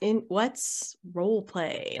 what's role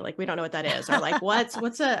play? Like, we don't know what that is, or like what's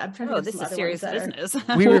I'm trying to this is serious business.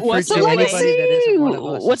 We refer to anybody that isn't one of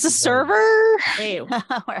us. What's a server? Hey,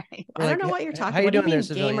 right. I don't know what you're talking how you about. doing What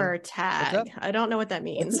do you there, mean gamer civilian? tag? I don't know what that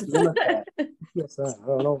means. Yes, I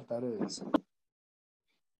don't know what that is.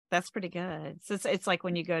 That's pretty good. So it's like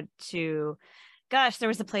when you go to, gosh, there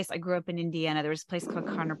was a place, I grew up in Indiana. There was a place called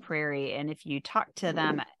Conner Prairie. And if you talked to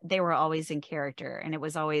them, they were always in character. And it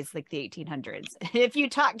was always like the 1800s. If you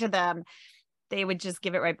talked to them, they would just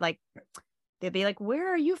give it right. Like, they'd be like,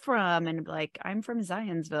 where are you from? And like, I'm from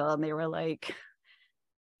Zionsville. And they were like,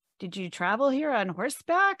 did you travel here on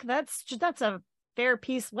horseback? That's a fair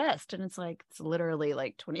piece west. And it's like, it's literally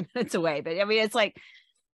like 20 minutes away. But I mean, it's like,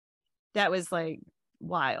 that was like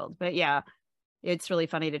wild. But yeah, it's really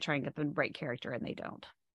funny to try and get the right character, and they don't.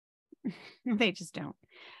 They just don't.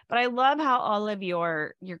 But I love how all of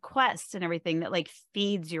your quests and everything that like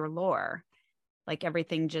feeds your lore, like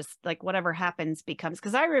everything just like whatever happens becomes.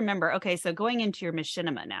 Because I remember, okay, so going into your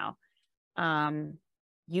machinima now,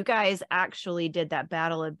 you guys actually did that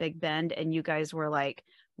Battle of Big Bend, and you guys were like,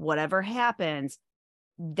 whatever happens,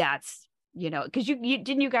 that's, because you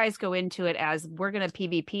didn't, you guys go into it as, we're gonna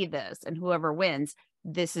PvP this, and whoever wins,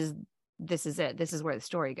 this is it. This is where the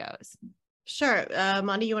story goes. Sure.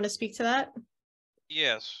 Monty, you want to speak to that?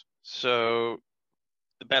 Yes. So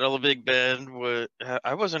the Battle of Big Bend,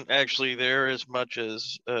 I wasn't actually there as much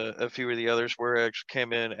as a few of the others were. I actually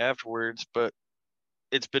came in afterwards, but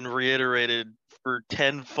it's been reiterated for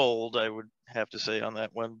tenfold, I would have to say, on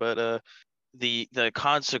that one. But the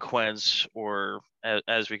consequence, or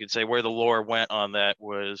as we could say, where the lore went on that,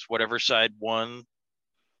 was whatever side won,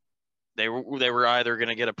 they were either going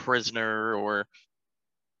to get a prisoner, or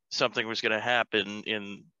something was going to happen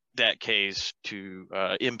in that case to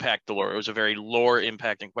impact the lore. It was a very lore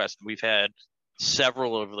impacting quest. We've had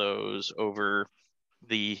several of those over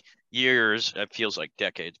the years. It feels like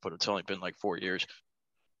decades, but it's only been like 4 years.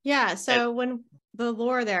 Yeah. So when the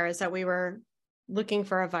lore there is that we were looking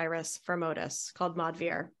for a virus for Modus called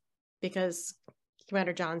Modvir, because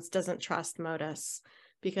Commander Johns doesn't trust Modus,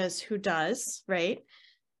 because who does, right?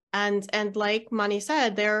 And like Mani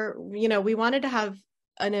said, we wanted to have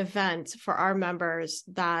an event for our members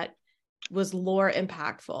that was lore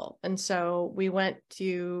impactful. And so we went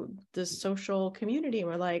to the social community and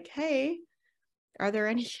we're like, hey, are there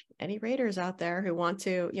any raiders out there who want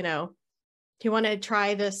to, who want to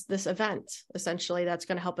try this event, essentially, that's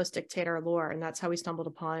going to help us dictate our lore? And that's how we stumbled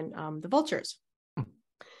upon the Vultures.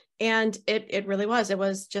 And it really was. It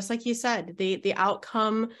was just like you said, the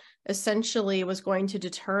outcome essentially was going to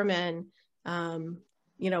determine,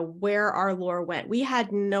 where our lore went. We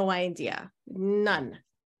had no idea, none,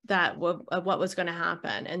 of what was going to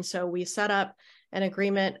happen. And so we set up an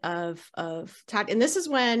agreement of and this is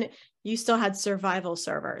when you still had survival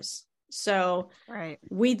servers. So right.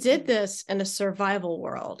 We did this in a survival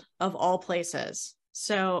world of all places.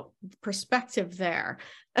 So perspective there.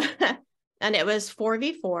 And it was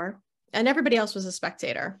 4v4, and everybody else was a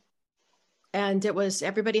spectator. And it was,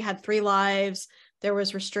 everybody had 3 lives. There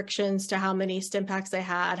was restrictions to how many stim packs they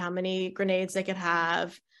had, how many grenades they could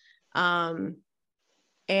have. And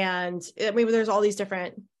I mean, there's all these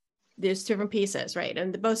different pieces, right?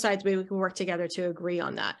 And both sides, we could work together to agree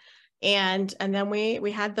on that. And then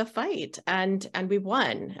we had the fight and we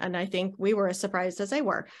won. And I think we were as surprised as they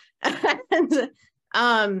were.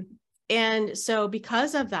 And so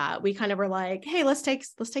because of that, we kind of were like, hey, let's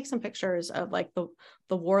take some pictures of like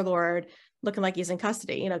the warlord looking like he's in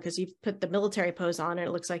custody, you know, because you put the military pose on and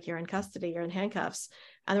it looks like you're in custody, you're in handcuffs.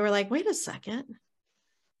 And then we're like, wait a second,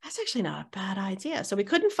 that's actually not a bad idea. So we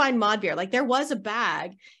couldn't find Modvir. Like there was a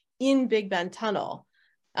bag in Big Ben Tunnel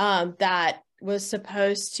that was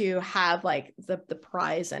supposed to have like the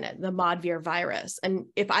prize in it, the Modvir virus. And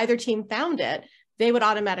if either team found it, they would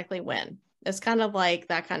automatically win. It's kind of like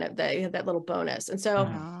that kind of that little bonus. And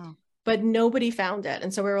so, but nobody found it.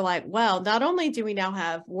 And so we were like, well, not only do we now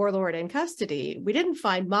have Warlord in custody, we didn't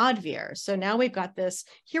find Modvir. So now we've got this,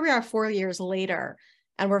 here we are 4 years later,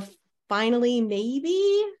 and we're finally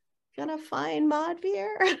maybe gonna find Modvir.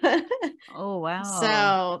 Oh, wow.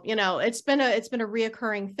 So, you know, it's been a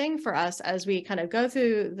reoccurring thing for us as we kind of go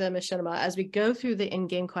through the machinima, as we go through the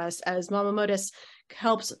in-game quests, as Mama Modus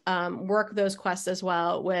helps work those quests as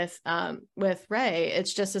well with Ray.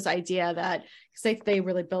 It's just this idea that they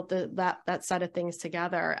really built that set of things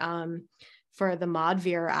together for the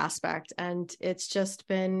Modvir aspect, and it's just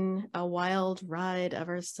been a wild ride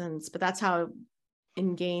ever since. But that's how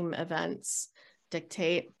in-game events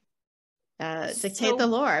dictate the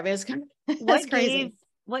lore. I mean, it's crazy.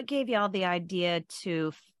 What gave y'all the idea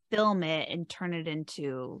to film it and turn it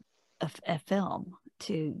into a film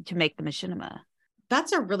to make the machinima?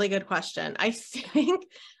 That's a really good question. I think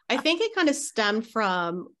it kind of stemmed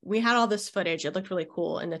from, we had all this footage. It looked really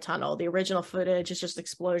cool in the tunnel. The original footage is just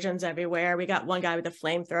explosions everywhere. We got one guy with a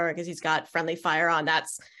flamethrower because he's got friendly fire on.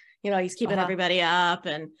 That's, you know, he's keeping everybody up.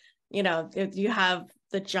 And, you know, you have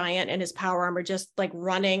the giant in his power armor just like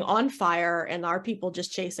running on fire and our people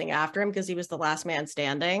just chasing after him because he was the last man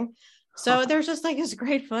standing. So there's just like this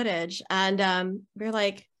great footage. And we're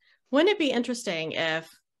like, wouldn't it be interesting if,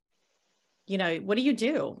 you know, what do you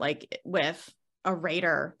do like with a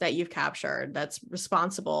raider that you've captured that's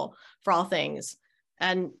responsible for all things?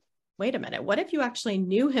 And wait a minute, what if you actually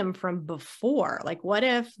knew him from before? Like, what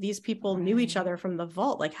if these people knew each other from the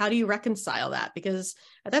vault? Like, how do you reconcile that? Because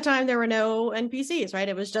at that time there were no NPCs, right?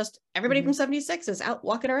 It was just everybody from 76 is out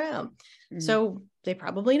walking around. So they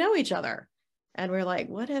probably know each other. And we're like,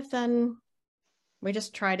 what if then we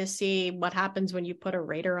just try to see what happens when you put a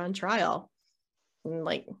raider on trial? And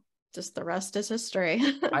like, just the rest is history.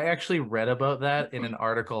 I actually read about that in an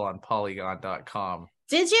article on Polygon.com.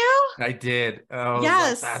 Did you? I did. Oh,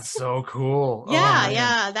 yes. That's so cool.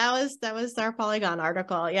 Yeah. That was our Polygon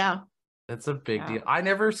article. Yeah. That's a big deal. I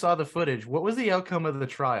never saw the footage. What was the outcome of the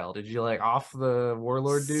trial? Did you like off the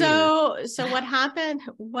warlord dude? So what happened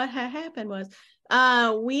was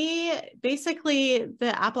we basically,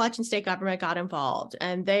 the Appalachian state government got involved,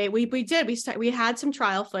 and we had some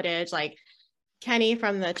trial footage. Like Kenny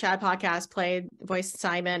from the Chad podcast voiced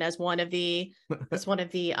Simon as one of the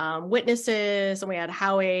witnesses, and we had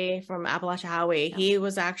Howie from Appalachia Howie. Yeah. He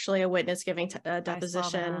was actually a witness giving a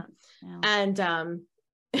deposition, and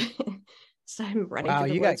so I'm running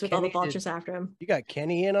through the woods with all the vultures after him. You got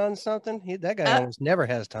Kenny in on something? That guy almost never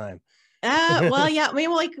has time. Well, yeah, I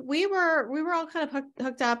mean, like we were all kind of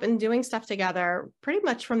hooked up and doing stuff together pretty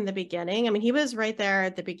much from the beginning. I mean, he was right there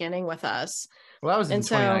at the beginning with us. Well, that was in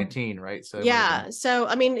 2019, right? So yeah. So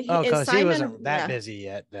I mean, Simon, he wasn't that busy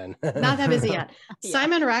yet then. Not that busy yet. Yeah.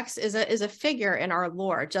 Simon Rex is a figure in our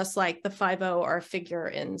lore, just like the 5-0 are a figure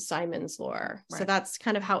in Simon's lore. Right. So that's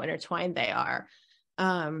kind of how intertwined they are.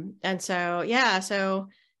 And so so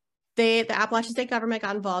the Appalachian state government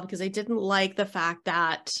got involved because they didn't like the fact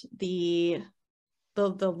that the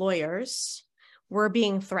lawyers were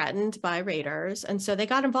being threatened by raiders, and so they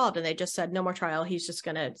got involved and they just said no more trial. He's just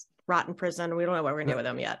gonna rot in prison. We don't know what we're gonna do with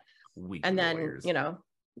him yet. And then lawyers.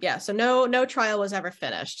 So no trial was ever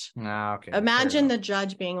finished. Okay. Imagine the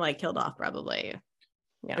judge being like killed off, probably.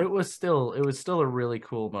 Yeah. It was still a really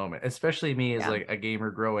cool moment, especially me as like a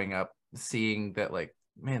gamer growing up, seeing that like,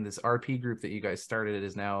 man, this RP group that you guys started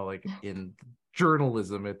is now like in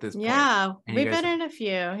journalism at this point. Yeah, we've been in a few.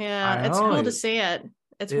 Yeah, it's cool to see it.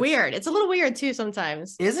 It's weird. It's a little weird too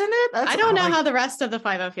sometimes, isn't it? I don't know how the rest of the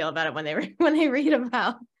 5-0 feel about it when they read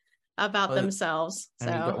about themselves. So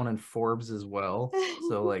and you got one in Forbes as well.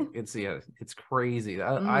 So like it's crazy.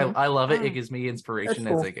 I love it. It gives me inspiration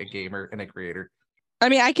as like a gamer and a creator. I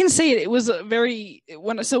mean, I can say it was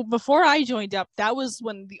before I joined up, that was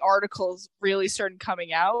when the articles really started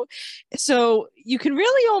coming out. So you can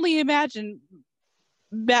really only imagine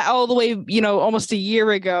that all the way, almost a year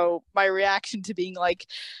ago, my reaction to being like,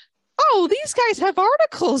 oh, these guys have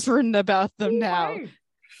articles written about them now.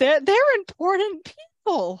 They're important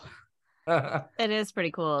people. It is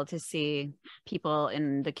pretty cool to see people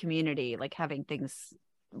in the community like having things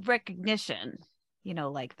recognition,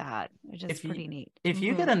 like that, which is pretty neat. If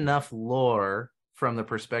you get enough lore from the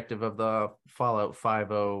perspective of the Fallout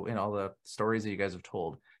 5.0 and all the stories that you guys have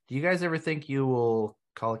told, do you guys ever think you will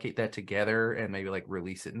collocate that together and maybe like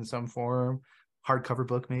release it in some form? Hardcover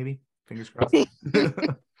book, maybe? Fingers crossed.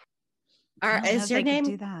 Is your name?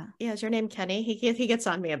 Do that. Yeah, is your name Kenny? He gets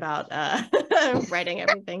on me about writing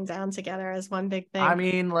everything down together as one big thing. I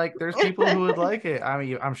mean, like, there's people who would like it. I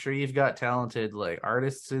mean, I'm sure you've got talented like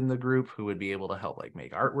artists in the group who would be able to help like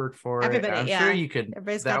make artwork for it. I'm sure you could.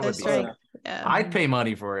 Everybody's that got would their be. strength. Yeah. I'd pay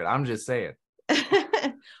money for it. I'm just saying.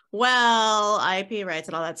 Well, IP rights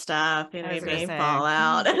and all that stuff,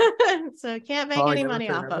 Fallout. So can't make any money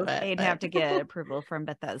off of it. They'd have to get approval from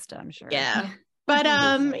Bethesda, I'm sure. Yeah. But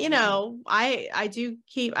I do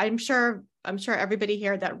keep, I'm sure everybody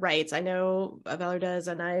here that writes, I know Valor does,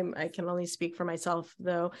 and I can only speak for myself,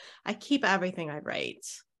 though. I keep everything I write.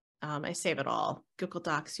 I save it all. Google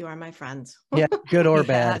Docs, you are my friends. Yeah, good or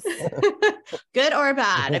bad. Good or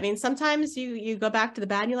bad. I mean, sometimes you go back to the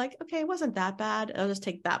bad and you're like, okay, it wasn't that bad. I'll just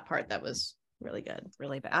take that part that was really good,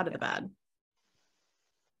 really bad, out of the bad.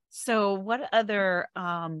 So what other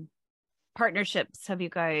partnerships have you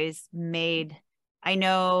guys made?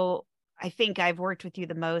 I think I've worked with you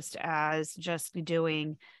the most as just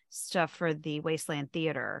doing stuff for the Wasteland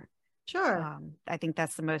Theater. Sure. I think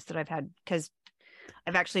that's the most that I've had, because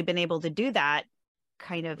I've actually been able to do that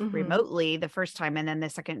kind of remotely the first time, and then the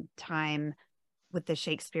second time with the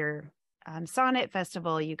Shakespeare Sonnet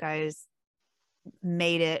Festival, you guys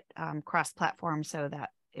made it cross-platform so that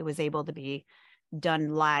it was able to be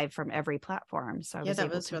done live from every platform. So I was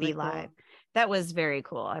able to be live. That was very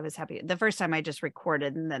cool. I was happy. The first time I just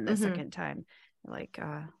recorded, and then the second time,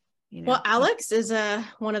 Well, Alex is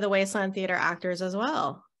one of the Wasteland Theater actors as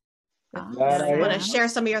well. You want to share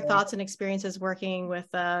some of your thoughts and experiences working with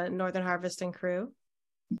Northern Harvest and crew?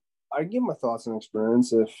 I give my thoughts and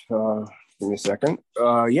experience if give me a second.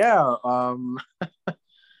 Put me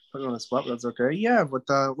on the spot, but that's okay. Yeah, but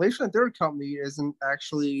the Wasteland Theater Company isn't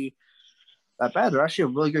actually that bad. They're actually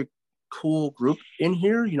a really good, cool group in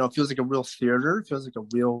here. It feels like a real theater. It feels like a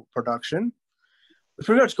real production. It's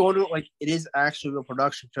pretty much going to it like it is actually a real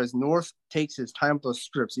production, because North takes his time with those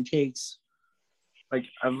scripts. He takes like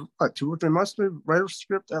 2 or 3 months to write a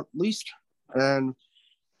script at least, and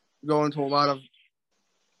go into a lot of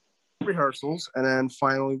rehearsals, and then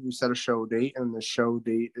finally we set a show date, and the show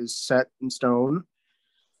date is set in stone.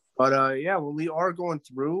 But when we are going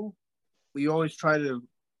through, we always try to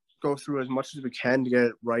go through as much as we can to get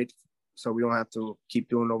it right, so we don't have to keep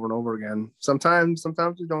doing it over and over again. Sometimes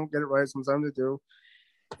we don't get it right, sometimes we do.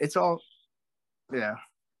 It's all now.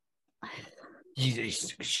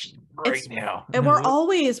 And we're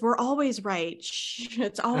always right.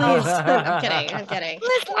 It's always I'm kidding.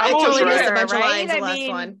 I totally missed a bunch of lines in the last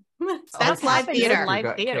one. That's live theater.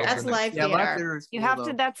 That's live theater. Live theater you have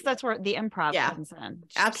to. That's where the improv comes in.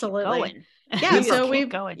 Just absolutely. Yeah. So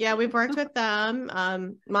we've worked with them.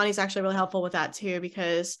 Monty's actually really helpful with that too,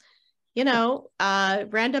 because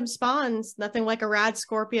random spawns, nothing like a rad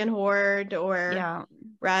scorpion horde or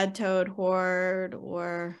rad toad horde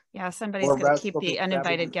or somebody's gonna keep the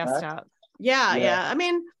uninvited guest out. Yeah. I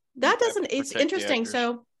mean, that doesn't. It's interesting.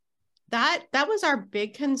 So that was our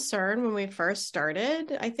big concern when we first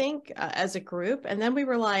started, I think, as a group, and then we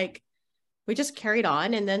were like, we just carried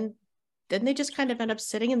on, and then they just kind of end up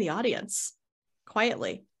sitting in the audience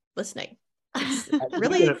quietly listening. It's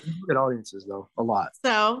really good audiences though, a lot.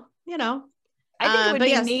 So I think it would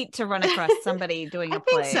be neat to run across somebody doing a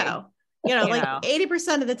play. I think so.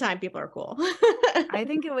 80% of the time people are cool. I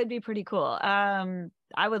think it would be pretty cool.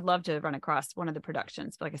 I would love to run across one of the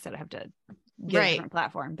productions, but like I said, I have to get a different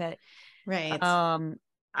platform. But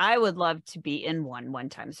I would love to be in one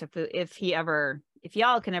time. So if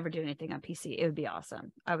y'all can ever do anything on PC, it would be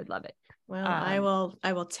awesome. I would love it. Well, I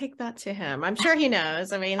will take that to him. I'm sure he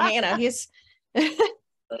knows. I mean, he's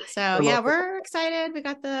so we're excited. We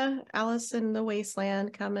got the Alice in the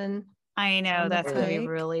Wasteland coming. I know that's gonna be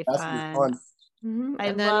really fun.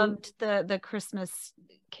 I loved the Christmas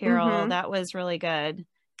Carol. That was really good.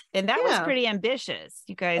 And that was pretty ambitious.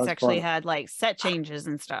 You guys actually had like set changes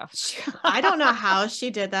and stuff. I don't know how she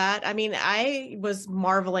did that. I mean, I was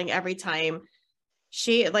marveling every time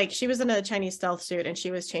she was in a Chinese stealth suit and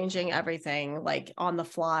she was changing everything like on the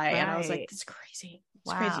fly. And I was like, it's crazy.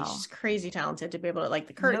 It's crazy. She's crazy talented to be able to like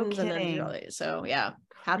the curtains and then do all that. So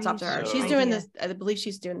hats off to her. She's doing this. I believe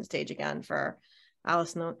she's doing the stage again for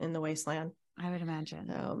Alice in the Wasteland. I would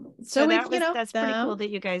imagine. So that's pretty cool that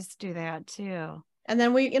you guys do that too. And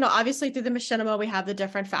then we, obviously through the Machinima, we have the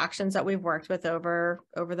different factions that we've worked with over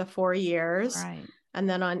the 4 years. Right. And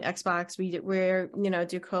then on Xbox, we're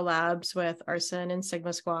do collabs with Arson and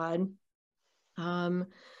Sigma Squad. And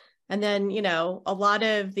then, a lot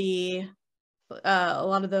of the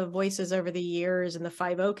voices over the years in the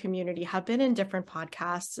 5.0 community have been in different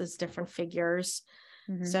podcasts as different figures.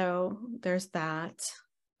 Mhm. So there's that.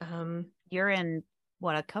 You're in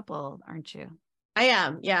a couple, aren't you? I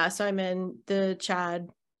am. Yeah. So I'm in the Chad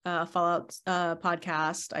Fallout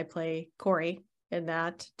podcast. I play Corey in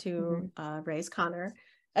that to raise Connor,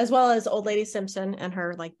 as well as Old Lady Simpson and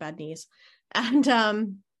her like bad knees. And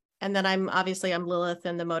then I'm Lilith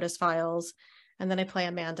in the Modus Files. And then I play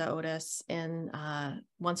Amanda Otis in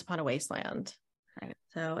Once Upon a Wasteland. Right.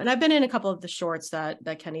 So, and I've been in a couple of the shorts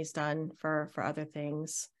that Kenny's done for other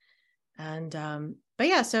things. And but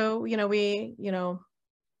yeah, so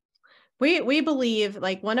we believe,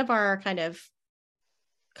 like, one of our kind of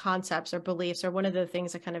concepts or beliefs, or one of the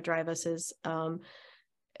things that kind of drive us is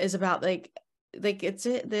about like it's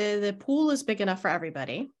the pool is big enough for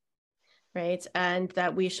everybody, right? And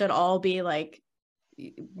that we should all be like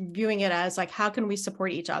viewing it as like, how can we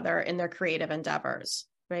support each other in their creative endeavors,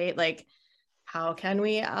 right? Like, how can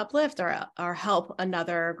we uplift or help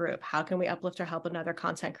another group? How can we uplift or help another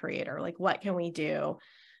content creator? Like, what can we do?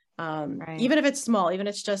 Right. Even if it's small, even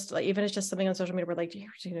if it's just something on social media where like,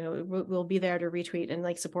 we'll be there to retweet and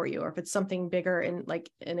like support you. Or if it's something bigger in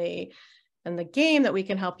the game that we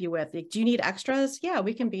can help you with. Like, do you need extras? Yeah,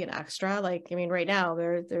 we can be an extra. Like, I mean, right now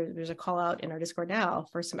there's a call out in our Discord now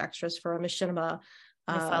for some extras for a Machinima.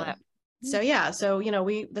 I saw that. So yeah, so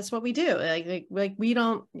that's what we do. Like we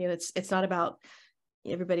don't, it's not about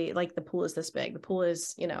everybody, like the pool is this big. The pool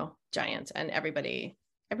is, giant, and everybody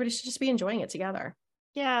should just be enjoying it together.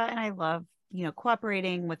 Yeah, and I love,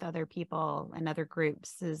 cooperating with other people and other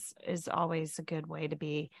groups is always a good way to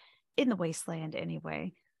be in the wasteland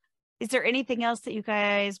anyway. Is there anything else that you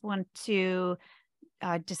guys want to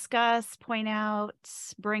discuss, point out,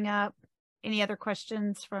 bring up? Any other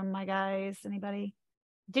questions from my guys? Anybody?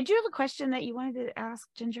 Did you have a question that you wanted to ask,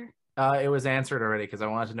 Ginger? It was answered already because I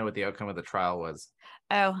wanted to know what the outcome of the trial was.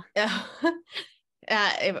 Oh.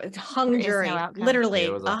 It was hung jury, literally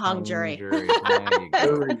It was a hung jury. There you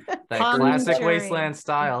go. That Hung classic jury. Wasteland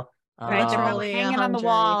style. Literally hanging on the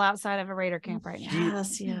wall outside of a Raider camp right now.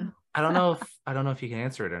 Yes, yeah. I don't know if you can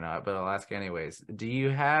answer it or not, but I'll ask anyways. Do you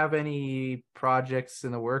have any projects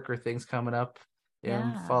in the work or things coming up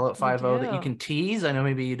in Fallout 5.0 that you can tease? I know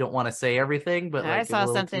maybe you don't want to say everything, but like I saw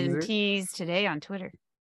something teaser. teased today on Twitter.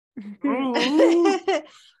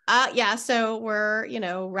 Yeah, so we're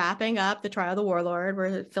wrapping up the Trial of the Warlord.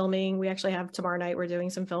 We're filming. We actually have tomorrow night. We're doing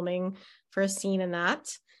some filming for a scene in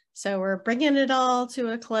that. So we're bringing it all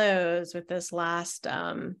to a close with this last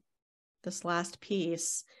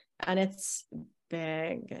piece, and it's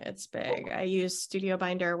big. It's big. I use Studio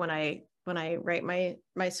Binder when I write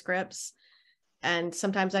my scripts, and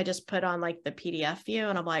sometimes I just put on like the PDF view,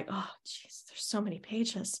 and I'm like, oh geez, there's so many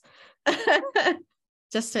pages.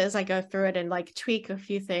 Just as I go through it and like tweak a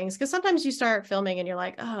few things, because sometimes you start filming and you're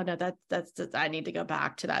like, oh no, that's I need to go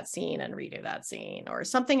back to that scene and redo that scene, or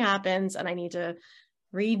something happens and I need to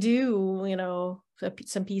redo,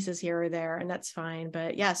 some pieces here or there, and that's fine.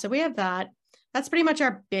 But yeah, so we have that. That's pretty much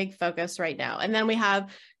our big focus right now. And then we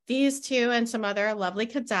have these two and some other lovely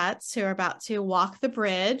cadets who are about to walk the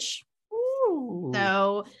bridge.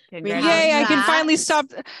 So yay, I can finally stop.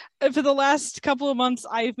 For the last couple of months,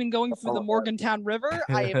 I've been going through the Morgantown River.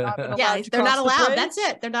 I have not been allowed to they're not cross the allowed. bridge. That's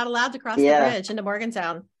it. They're not allowed to cross the Yeah. bridge into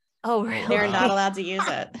Morgantown. Oh, really? They're not allowed to use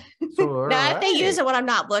it. All Now, if they use right. it when I'm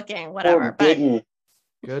not looking, whatever. Forbidden.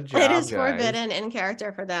 Good job, It is guys. forbidden in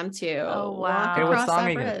character for them to Oh, walk wow. Okay, what across song that are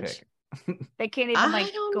you gonna bridge. pick? They can't even I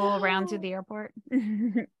like don't go around know. through the airport.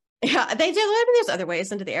 Yeah, they do. I mean, there's other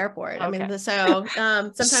ways into the airport. I mean, Okay. so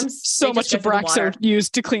sometimes So they much just go through the Abraxo water.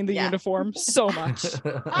 used to clean the Yeah. uniform. So much.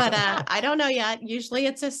 But I don't know yet. Usually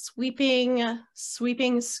it's a sweeping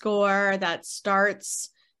score that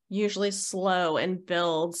starts usually slow and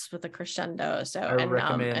builds with a crescendo. So I and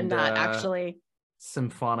recommend that actually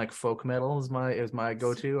symphonic folk metal is my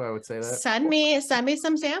go-to. I would say that. send me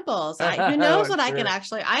some samples. Who knows what I can Sure.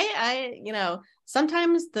 actually I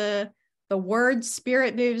sometimes the word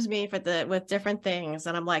spirit moves me with different things,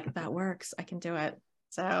 and I'm like, that works. I can do it.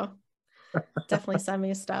 So definitely send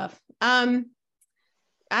me stuff.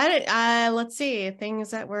 Let's see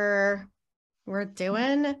things that we're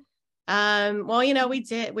doing. Well,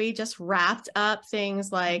 we just wrapped up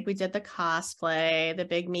things like we did the cosplay, the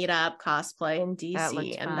big meetup cosplay in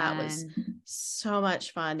DC, and that was so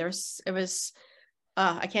much fun.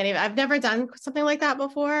 I can't even, I've never done something like that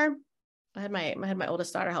before. I had my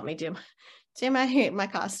oldest daughter help me do my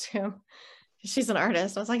costume. She's an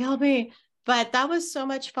artist. I was like, help me. But that was so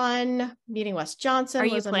much fun. Meeting Wes Johnson. Are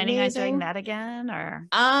you was planning amazing. on doing that again, or?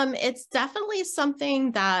 It's definitely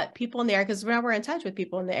something that people in the area, because now we're in touch with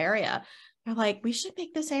people in the area, they're like, we should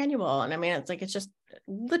make this annual. And I mean, it's just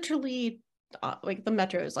literally like the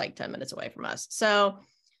metro is like 10 minutes away from us. So,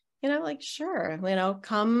 like, sure,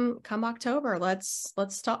 come October, let's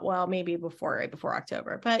talk. Well, maybe right before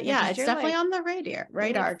October, but yeah, it's definitely on the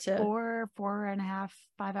radar to 4.5,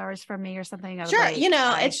 5 hours from me or something. Sure, like,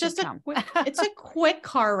 it's just it's a quick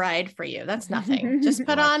car ride for you. That's nothing. Just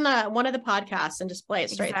put on one of the podcasts and just play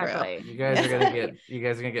it straight through. You guys are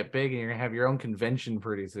gonna get big, and you're gonna have your own convention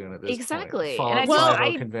pretty soon at this exactly. point. And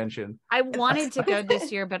Fallout convention. I wanted to go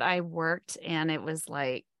this year, but I worked, and it was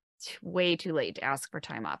like way too late to ask for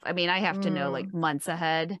time off. I mean, I have to know like months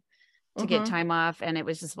ahead to get time off, and it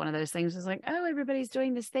was just one of those things. It's like, oh, everybody's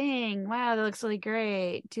doing this thing. Wow, that looks really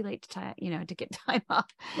great. Too late to get time off.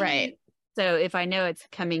 Right. So if I know it's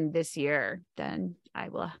coming this year, then I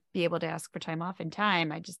will be able to ask for time off in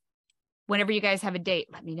time. Whenever you guys have a date,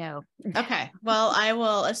 let me know. Okay. Well, I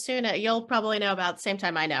will as soon as you'll probably know about the same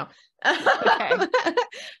time I know. Okay.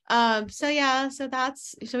 So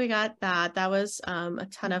we got that. That was a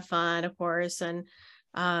ton of fun, of course. And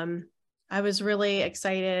I was really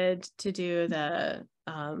excited to do the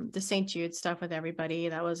St. Jude stuff with everybody.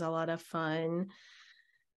 That was a lot of fun.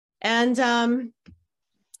 And I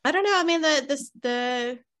don't know. I mean,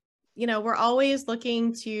 we're always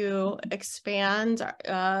looking to expand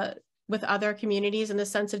with other communities in the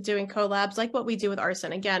sense of doing collabs like what we do with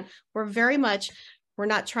Arson. Again, we're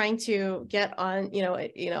not trying to get on,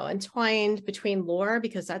 entwined between lore,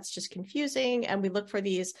 because that's just confusing. And we look for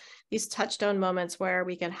these touchstone moments where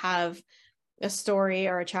we can have a story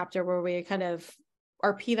or a chapter where we kind of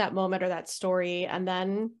RP that moment or that story. And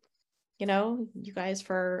then, you guys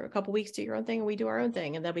for a couple weeks do your own thing and we do our own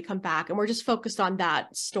thing. And then we come back and we're just focused on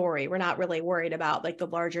that story. We're not really worried about like the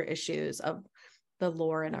larger issues of the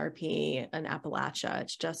lore and RP and Appalachia.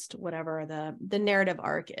 It's just whatever the narrative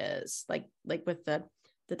arc is, like with the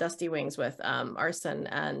Dusty Wings with Arson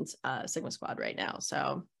and Sigma Squad right now.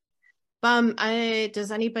 So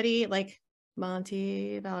does anybody like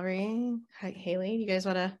Monty, Valerie, Haley, you guys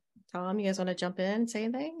want to jump in, say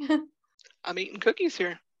anything? I'm eating cookies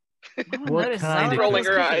here. What kind of rolling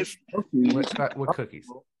her eyes? What cookies?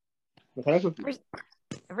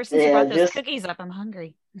 Ever since you brought those cookies up, I'm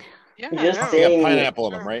hungry. Yeah, pineapple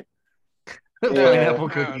in them, right? Pineapple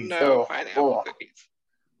cookies. No, pineapple cookies.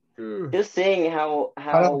 Just seeing how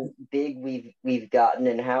big we've gotten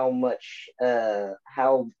and how much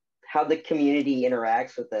how the community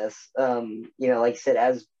interacts with us. Like I said,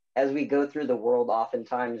 as we go through the world,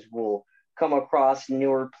 oftentimes we'll come across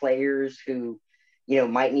newer players who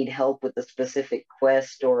might need help with a specific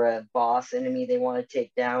quest or a boss enemy they want to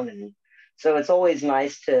take down, and so it's always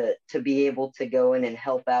nice to be able to go in and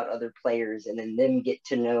help out other players, and then them get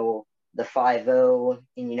to know the 5.0,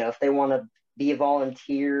 and if they want to be a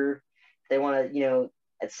volunteer, if they want to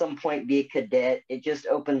at some point be a cadet, it just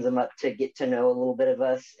opens them up to get to know a little bit of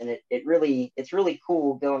us, and it's really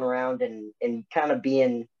cool going around and kind of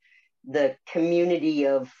being the community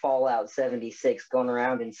of Fallout 76, going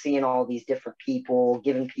around and seeing all these different people,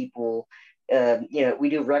 giving people we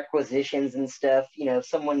do requisitions and stuff. If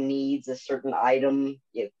someone needs a certain item,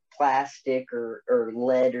 plastic or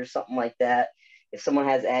lead or something like that, if someone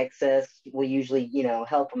has access, we usually,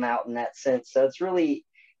 help them out in that sense. So it's really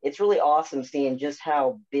awesome seeing just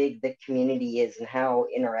how big the community is and how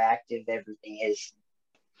interactive everything is.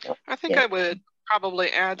 I think I would probably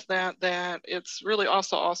add to that it's really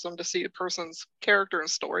also awesome to see a person's character and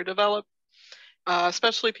story develop.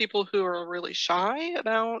 Especially people who are really shy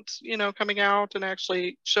about, coming out and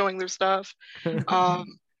actually showing their stuff. When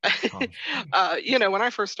I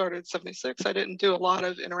first started 76, I didn't do a lot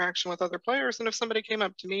of interaction with other players. And if somebody came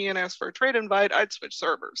up to me and asked for a trade invite, I'd switch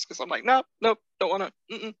servers because I'm like, nope, don't want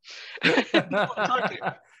to. Talk to you.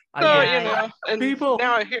 So, and people.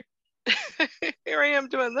 Now here I am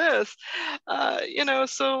doing this,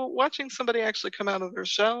 so watching somebody actually come out of their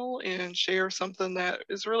shell and share something that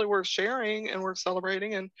is really worth sharing and worth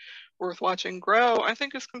celebrating and worth watching grow, I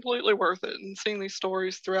think is completely worth it. And seeing these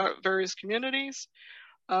stories throughout various communities,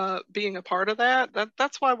 being a part of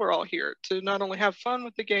that's why we're all here, to not only have fun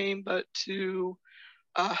with the game, but to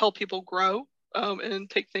help people grow and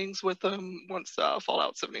take things with them once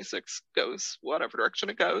Fallout 76 goes whatever direction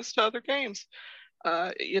it goes to other games.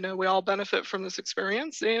 We all benefit from this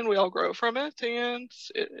experience and we all grow from it, and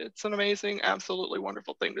it's an amazing, absolutely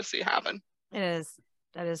wonderful thing to see happen. It is.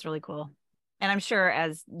 That is really cool. And I'm sure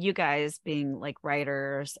as you guys being like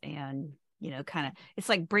writers and, kind of, it's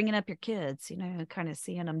like bringing up your kids, kind of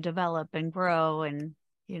seeing them develop and grow and,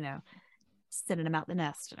 sending them out the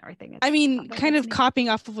nest and everything. I mean, kind of copying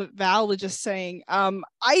off of what Val was just saying. I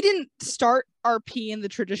didn't start RP in the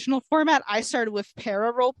traditional format. I started with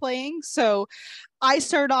para role playing. So I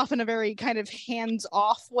started off in a very kind of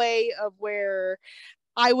hands-off way of where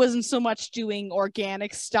I wasn't so much doing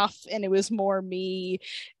organic stuff and it was more me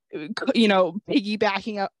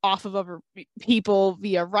piggybacking off of other people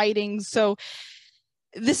via writing. So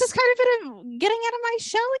this is kind of a bit of getting out of my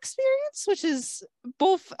shell experience, which is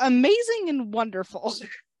both amazing and wonderful.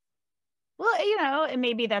 Well, and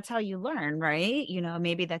maybe that's how you learn, right?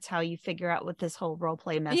 Maybe that's how you figure out what this whole role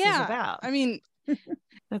play mess is about. I mean,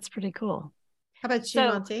 that's pretty cool. How about you,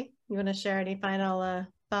 Monty? You want to share any final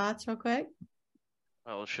thoughts real quick?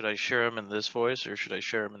 Well, should I share them in this voice or should I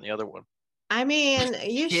share them in the other one? I mean,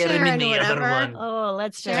 you share in whatever. Oh,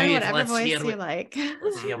 let's share in whatever voice you like.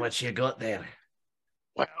 Let's see how much you got there.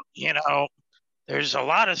 Well, there's a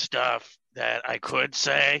lot of stuff that I could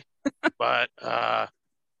say, but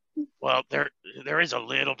there is a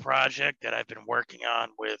little project that I've been working on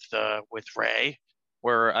with Ray,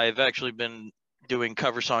 where I've actually been doing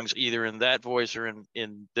cover songs either in that voice or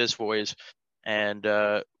in this voice, and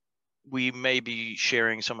we may be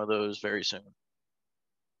sharing some of those very soon.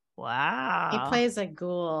 Wow. He plays a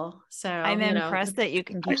ghoul, so I'm impressed that you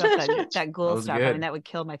can keep up that ghoul stuff. Good. I mean, that would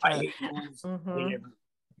kill my throat.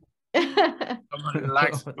 That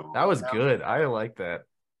was good. I like that.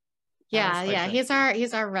 Yeah, he's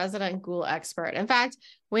our resident ghoul expert. In fact,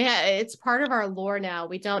 it's part of our lore now.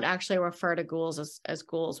 We don't actually refer to ghouls as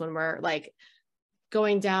ghouls when we're like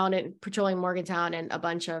going down and patrolling Morgantown and a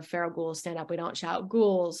bunch of feral ghouls stand up. We don't shout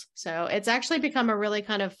ghouls. So it's actually become a really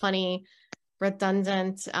kind of funny,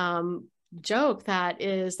 redundant joke that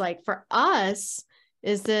is like, for us,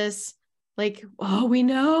 is this like, oh, we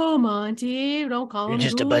know, Monty, don't call them You're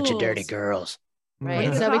just ghouls. a bunch of dirty girls.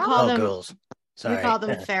 Right. So we call them ghouls. Sorry. We call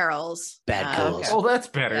them ferals. Bad ghouls. Oh, that's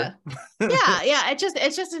better. Yeah.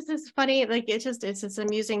 It's this funny, like it's this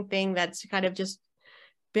amusing thing that's kind of just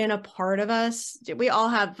been a part of us. We all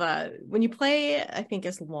have when you play, I think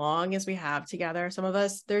as long as we have together, some of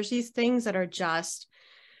us, there's these things that are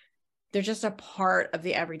they're just a part of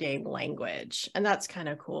the everyday language. And that's kind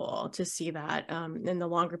of cool to see that. And the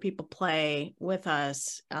longer people play with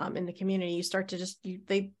us in the community, you start to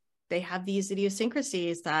they have these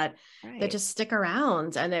idiosyncrasies that just stick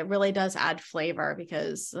around, and it really does add flavor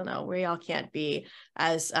because, we all can't be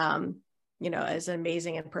as, as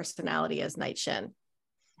amazing in personality as Night Shin.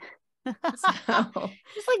 Just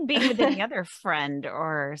like being with any other friend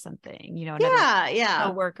or something,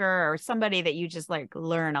 co-worker or somebody that you just like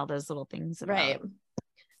learn all those little things about. Right.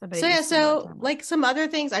 So like some other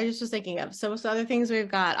things I just was thinking of. So some other things we've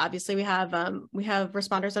got, obviously we have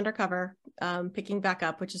Responders Undercover, picking back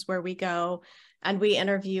up, which is where we go and we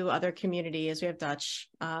interview other communities. We have Dutch,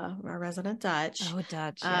 our resident Dutch. Oh,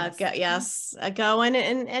 Dutch. Go and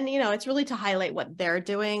it's really to highlight what they're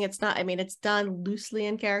doing. It's not, it's done loosely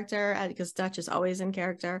in character because Dutch is always in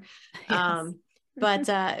character. Yes. But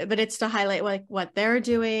it's to highlight what they're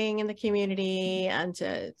doing in the community and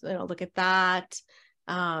to, look at that.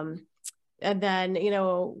 And then,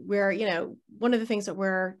 we're, one of the things that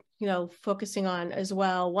we're, focusing on as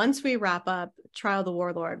well, once we wrap up Trial of the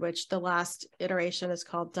Warlord, which the last iteration is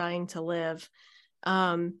called Dying to Live.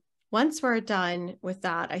 Once we're done with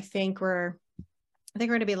that, I think we're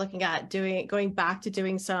going to be looking at going back to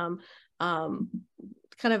doing some, kind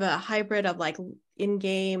of a hybrid of like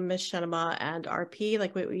in-game machinima and RP,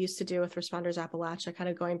 like what we used to do with Responders Appalachia, kind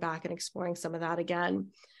of going back and exploring some of that again.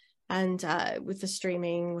 And with the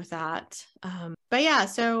streaming with that. But yeah,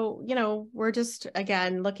 so, we're just,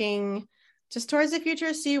 again, looking just towards the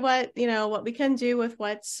future, see what we can do with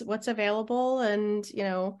what's available and,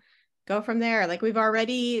 go from there. Like we've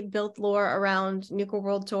already built lore around Nuka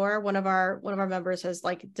World Tour. One of our members has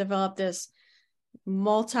like developed this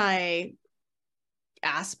multi-chapter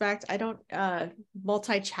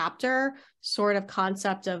sort of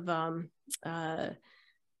concept of,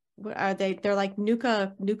 what are they? They're like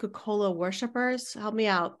Nuka Cola worshippers. Help me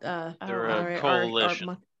out. They're a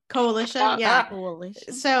coalition. Coalition, yeah.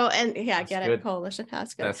 Coalition. So get good. It. Coalition.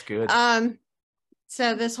 That's good. That's good.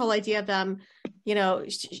 So this whole idea of them,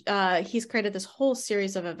 he's created this whole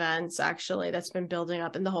series of events actually that's been building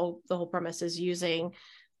up, and the whole premise is using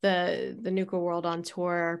the Nuka World on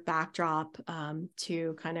Tour backdrop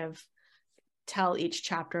to kind of tell each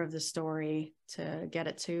chapter of the story to get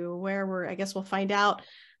it to where we'll find out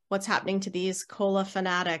what's happening to these cola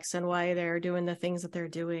fanatics and why they're doing the things that they're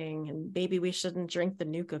doing. And maybe we shouldn't drink the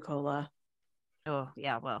Nuka Cola. Oh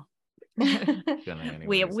yeah, well, Gonna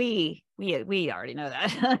we anyways. we already know that.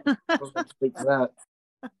 Speak to that.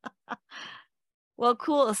 Well,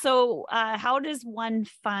 cool. So, how does one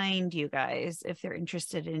find you guys if they're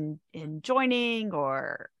interested in joining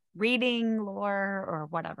or reading lore or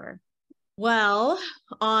whatever? Well,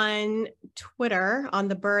 on Twitter, on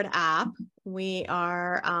the Bird app, we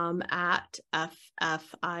are at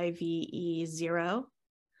FFIVE0.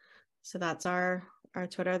 So that's our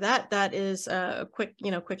Twitter. That is a quick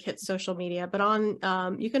hit social media. But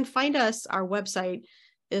on you can find us. Our website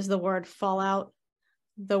is the word Fallout,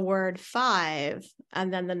 the word 5,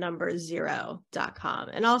 and then the number 0.com.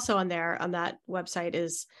 And also on that website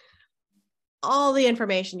is all the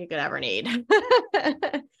information you could ever need.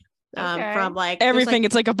 From like everything.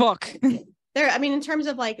 It's like a book. There, I mean, in terms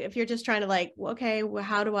of like, if you're just trying to like, okay, well,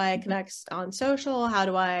 how do I connect on social? How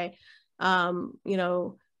do I,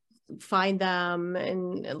 find them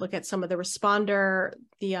and look at some of the responder,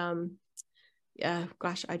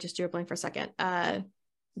 gosh, I just drew a blank for a second.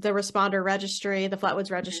 The responder registry, the Flatwoods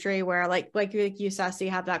registry, where like you, Sassy,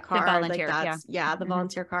 have that card, volunteer, like that's the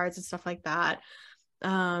volunteer cards and stuff like that.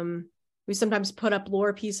 We sometimes put up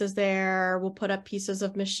lore pieces there. We'll put up pieces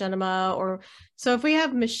of Machinima, or so if we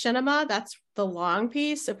have Machinima, that's the long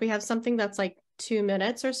piece. If we have something that's like 2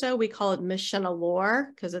 minutes or so, we call it Machina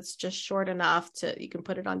lore because it's just short enough you can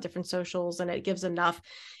put it on different socials and it gives enough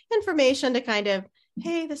information to kind of,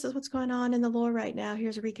 hey, this is what's going on in the lore right now.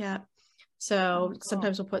 Here's a recap. So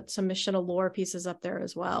sometimes we'll put some Machina lore pieces up there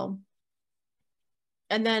as well.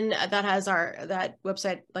 And then that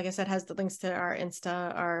website, like I said, has the links to our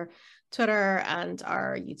Insta, our Twitter, and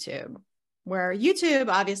our YouTube, where YouTube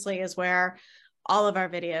obviously is where all of our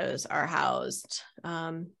videos are housed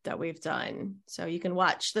that we've done. So you can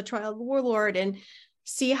watch the Trial of the Warlord and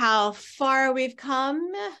see how far we've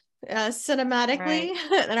come cinematically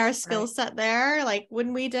and our skill set there. Like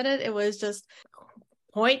when we did it, it was just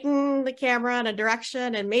pointing the camera in a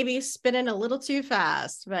direction and maybe spinning a little too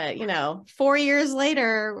fast. But 4 years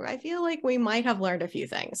later, I feel like we might have learned a few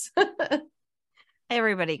things.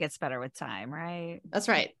 Everybody gets better with time, right? That's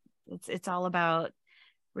right. It's all about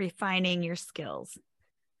refining your skills.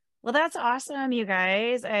 Well, that's awesome, you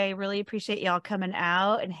guys. I really appreciate y'all coming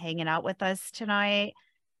out and hanging out with us tonight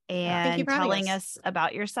and telling us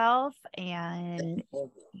about yourself. And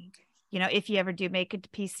if you ever do make it to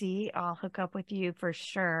PC, I'll hook up with you for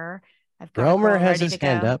sure. I've got Romer has his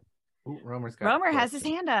hand up. Ooh, Romer has his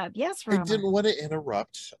hand up. Yes, Romer. I didn't want to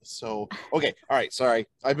interrupt. So, okay. All right. Sorry.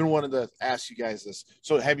 I've been wanting to ask you guys this.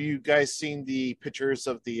 So have you guys seen the pictures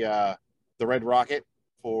of the Red Rocket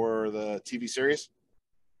for the TV series?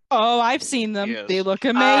 Oh, I've seen them. Yes. They look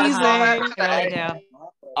amazing.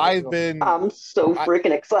 I'm so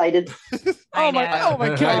freaking excited. Oh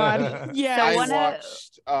my god. Yeah.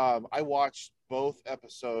 I watched both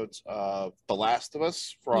episodes of The Last of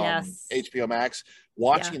Us from HBO Max.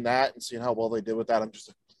 Watching that and seeing how well they did with that, I'm just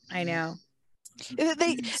like, I know.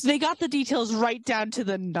 They got the details right down to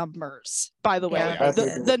the numbers, by the way. Yeah,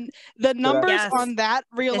 the numbers on that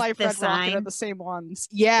real life Red Rocket are the same ones.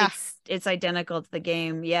 Yeah. It's identical to the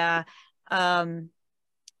game. Yeah.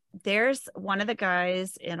 There's one of the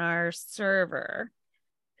guys in our server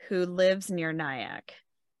who lives near Nyack,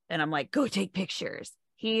 and I'm like, go take pictures.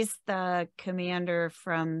 He's the commander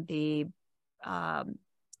from the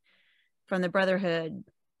Brotherhood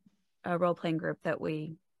role-playing group that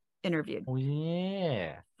we interviewed. Oh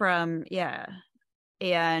yeah.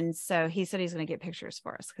 And so he said he's going to get pictures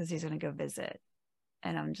for us because he's going to go visit.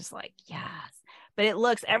 And I'm just like, yes. But it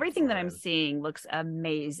looks, everything that I'm seeing looks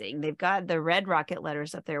amazing. They've got the Red Rocket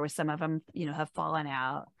letters up there with some of them, have fallen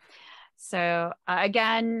out. So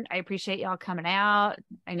again, I appreciate y'all coming out.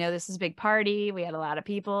 I know this is a big party. We had a lot of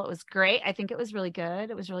people. It was great. I think it was really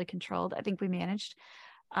good. It was really controlled. I think we managed.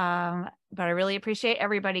 But I really appreciate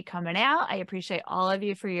everybody coming out. I appreciate all of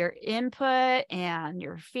you for your input and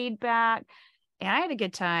your feedback. And I had a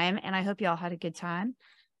good time, and I hope y'all had a good time.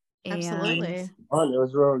 Absolutely. It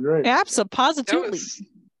was really great. Absolutely.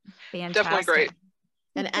 Fantastic. Definitely great.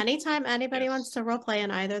 And anytime anybody wants to roleplay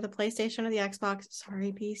in either the PlayStation or the Xbox,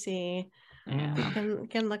 PC, you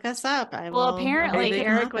can look us up. Apparently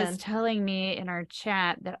Eric was telling me in our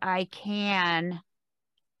chat that I can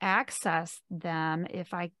access them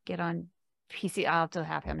if I get on PC. I'll have to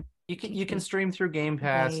have him. You can stream through Game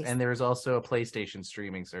Pass, and there's also a PlayStation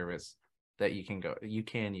streaming service that you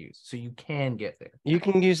can use, so you can get there. You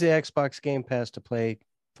can use the Xbox Game Pass to play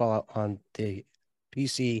Fallout on the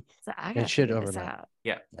PC. So it should overlap.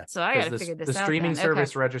 Yeah. So I gotta figure this out. The streaming then.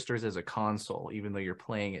 service registers as a console, even though you're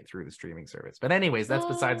playing it through the streaming service. But anyways, that's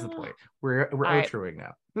besides the point. We're outroing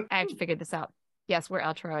now. I have to figure this out. Yes, we're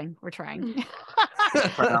outroing. We're trying.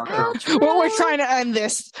 We're trying to end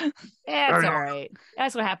this. That's all right.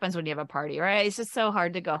 That's what happens when you have a party, right? It's just so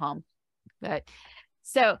hard to go home. But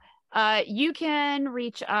so you can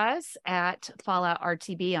reach us at Fallout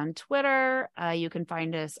RTB on Twitter. You can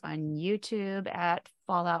find us on YouTube at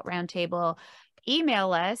Fallout Roundtable.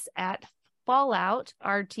 Email us at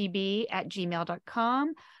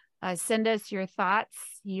falloutrtb@gmail.com. Send us your thoughts,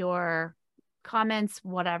 your comments,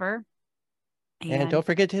 whatever. And don't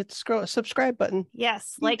forget to hit the subscribe button.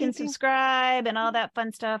 Yes, like and subscribe and all that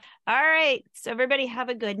fun stuff. All right. So everybody have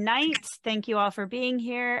a good night. Thank you all for being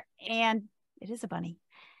here. And it is a bunny.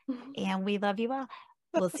 And we love you all.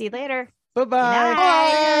 We'll see you later.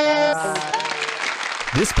 Bye-bye. Bye.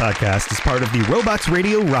 This podcast is part of the Robots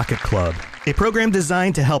Radio Rocket Club, a program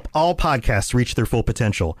designed to help all podcasts reach their full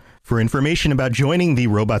potential. For information about joining the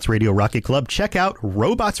Robots Radio Rocket Club, check out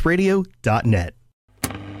robotsradio.net.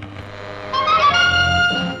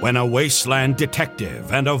 When a wasteland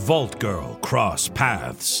detective and a vault girl cross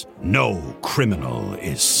paths, no criminal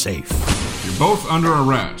is safe. You're both under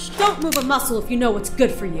arrest. Don't move a muscle if you know what's good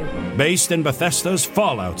for you. Based in Bethesda's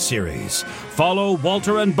Fallout series, follow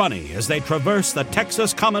Walter and Bunny as they traverse the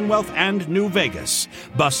Texas Commonwealth and New Vegas,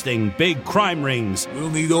 busting big crime rings. We'll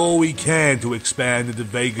need all we can to expand into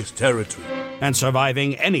Vegas territory. And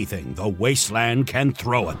surviving anything the wasteland can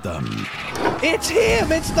throw at them. It's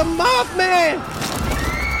him! It's the Mothman!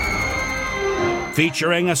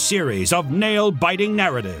 Featuring a series of nail-biting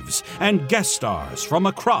narratives and guest stars from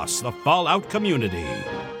across the Fallout community.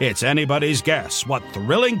 It's anybody's guess what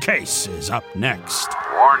thrilling case is up next.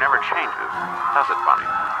 War never changes, does it, Bunny?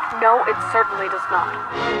 No, it certainly does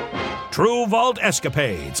not. True Vault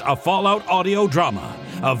Escapades, a Fallout audio drama.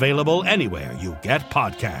 Available anywhere you get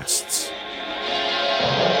podcasts.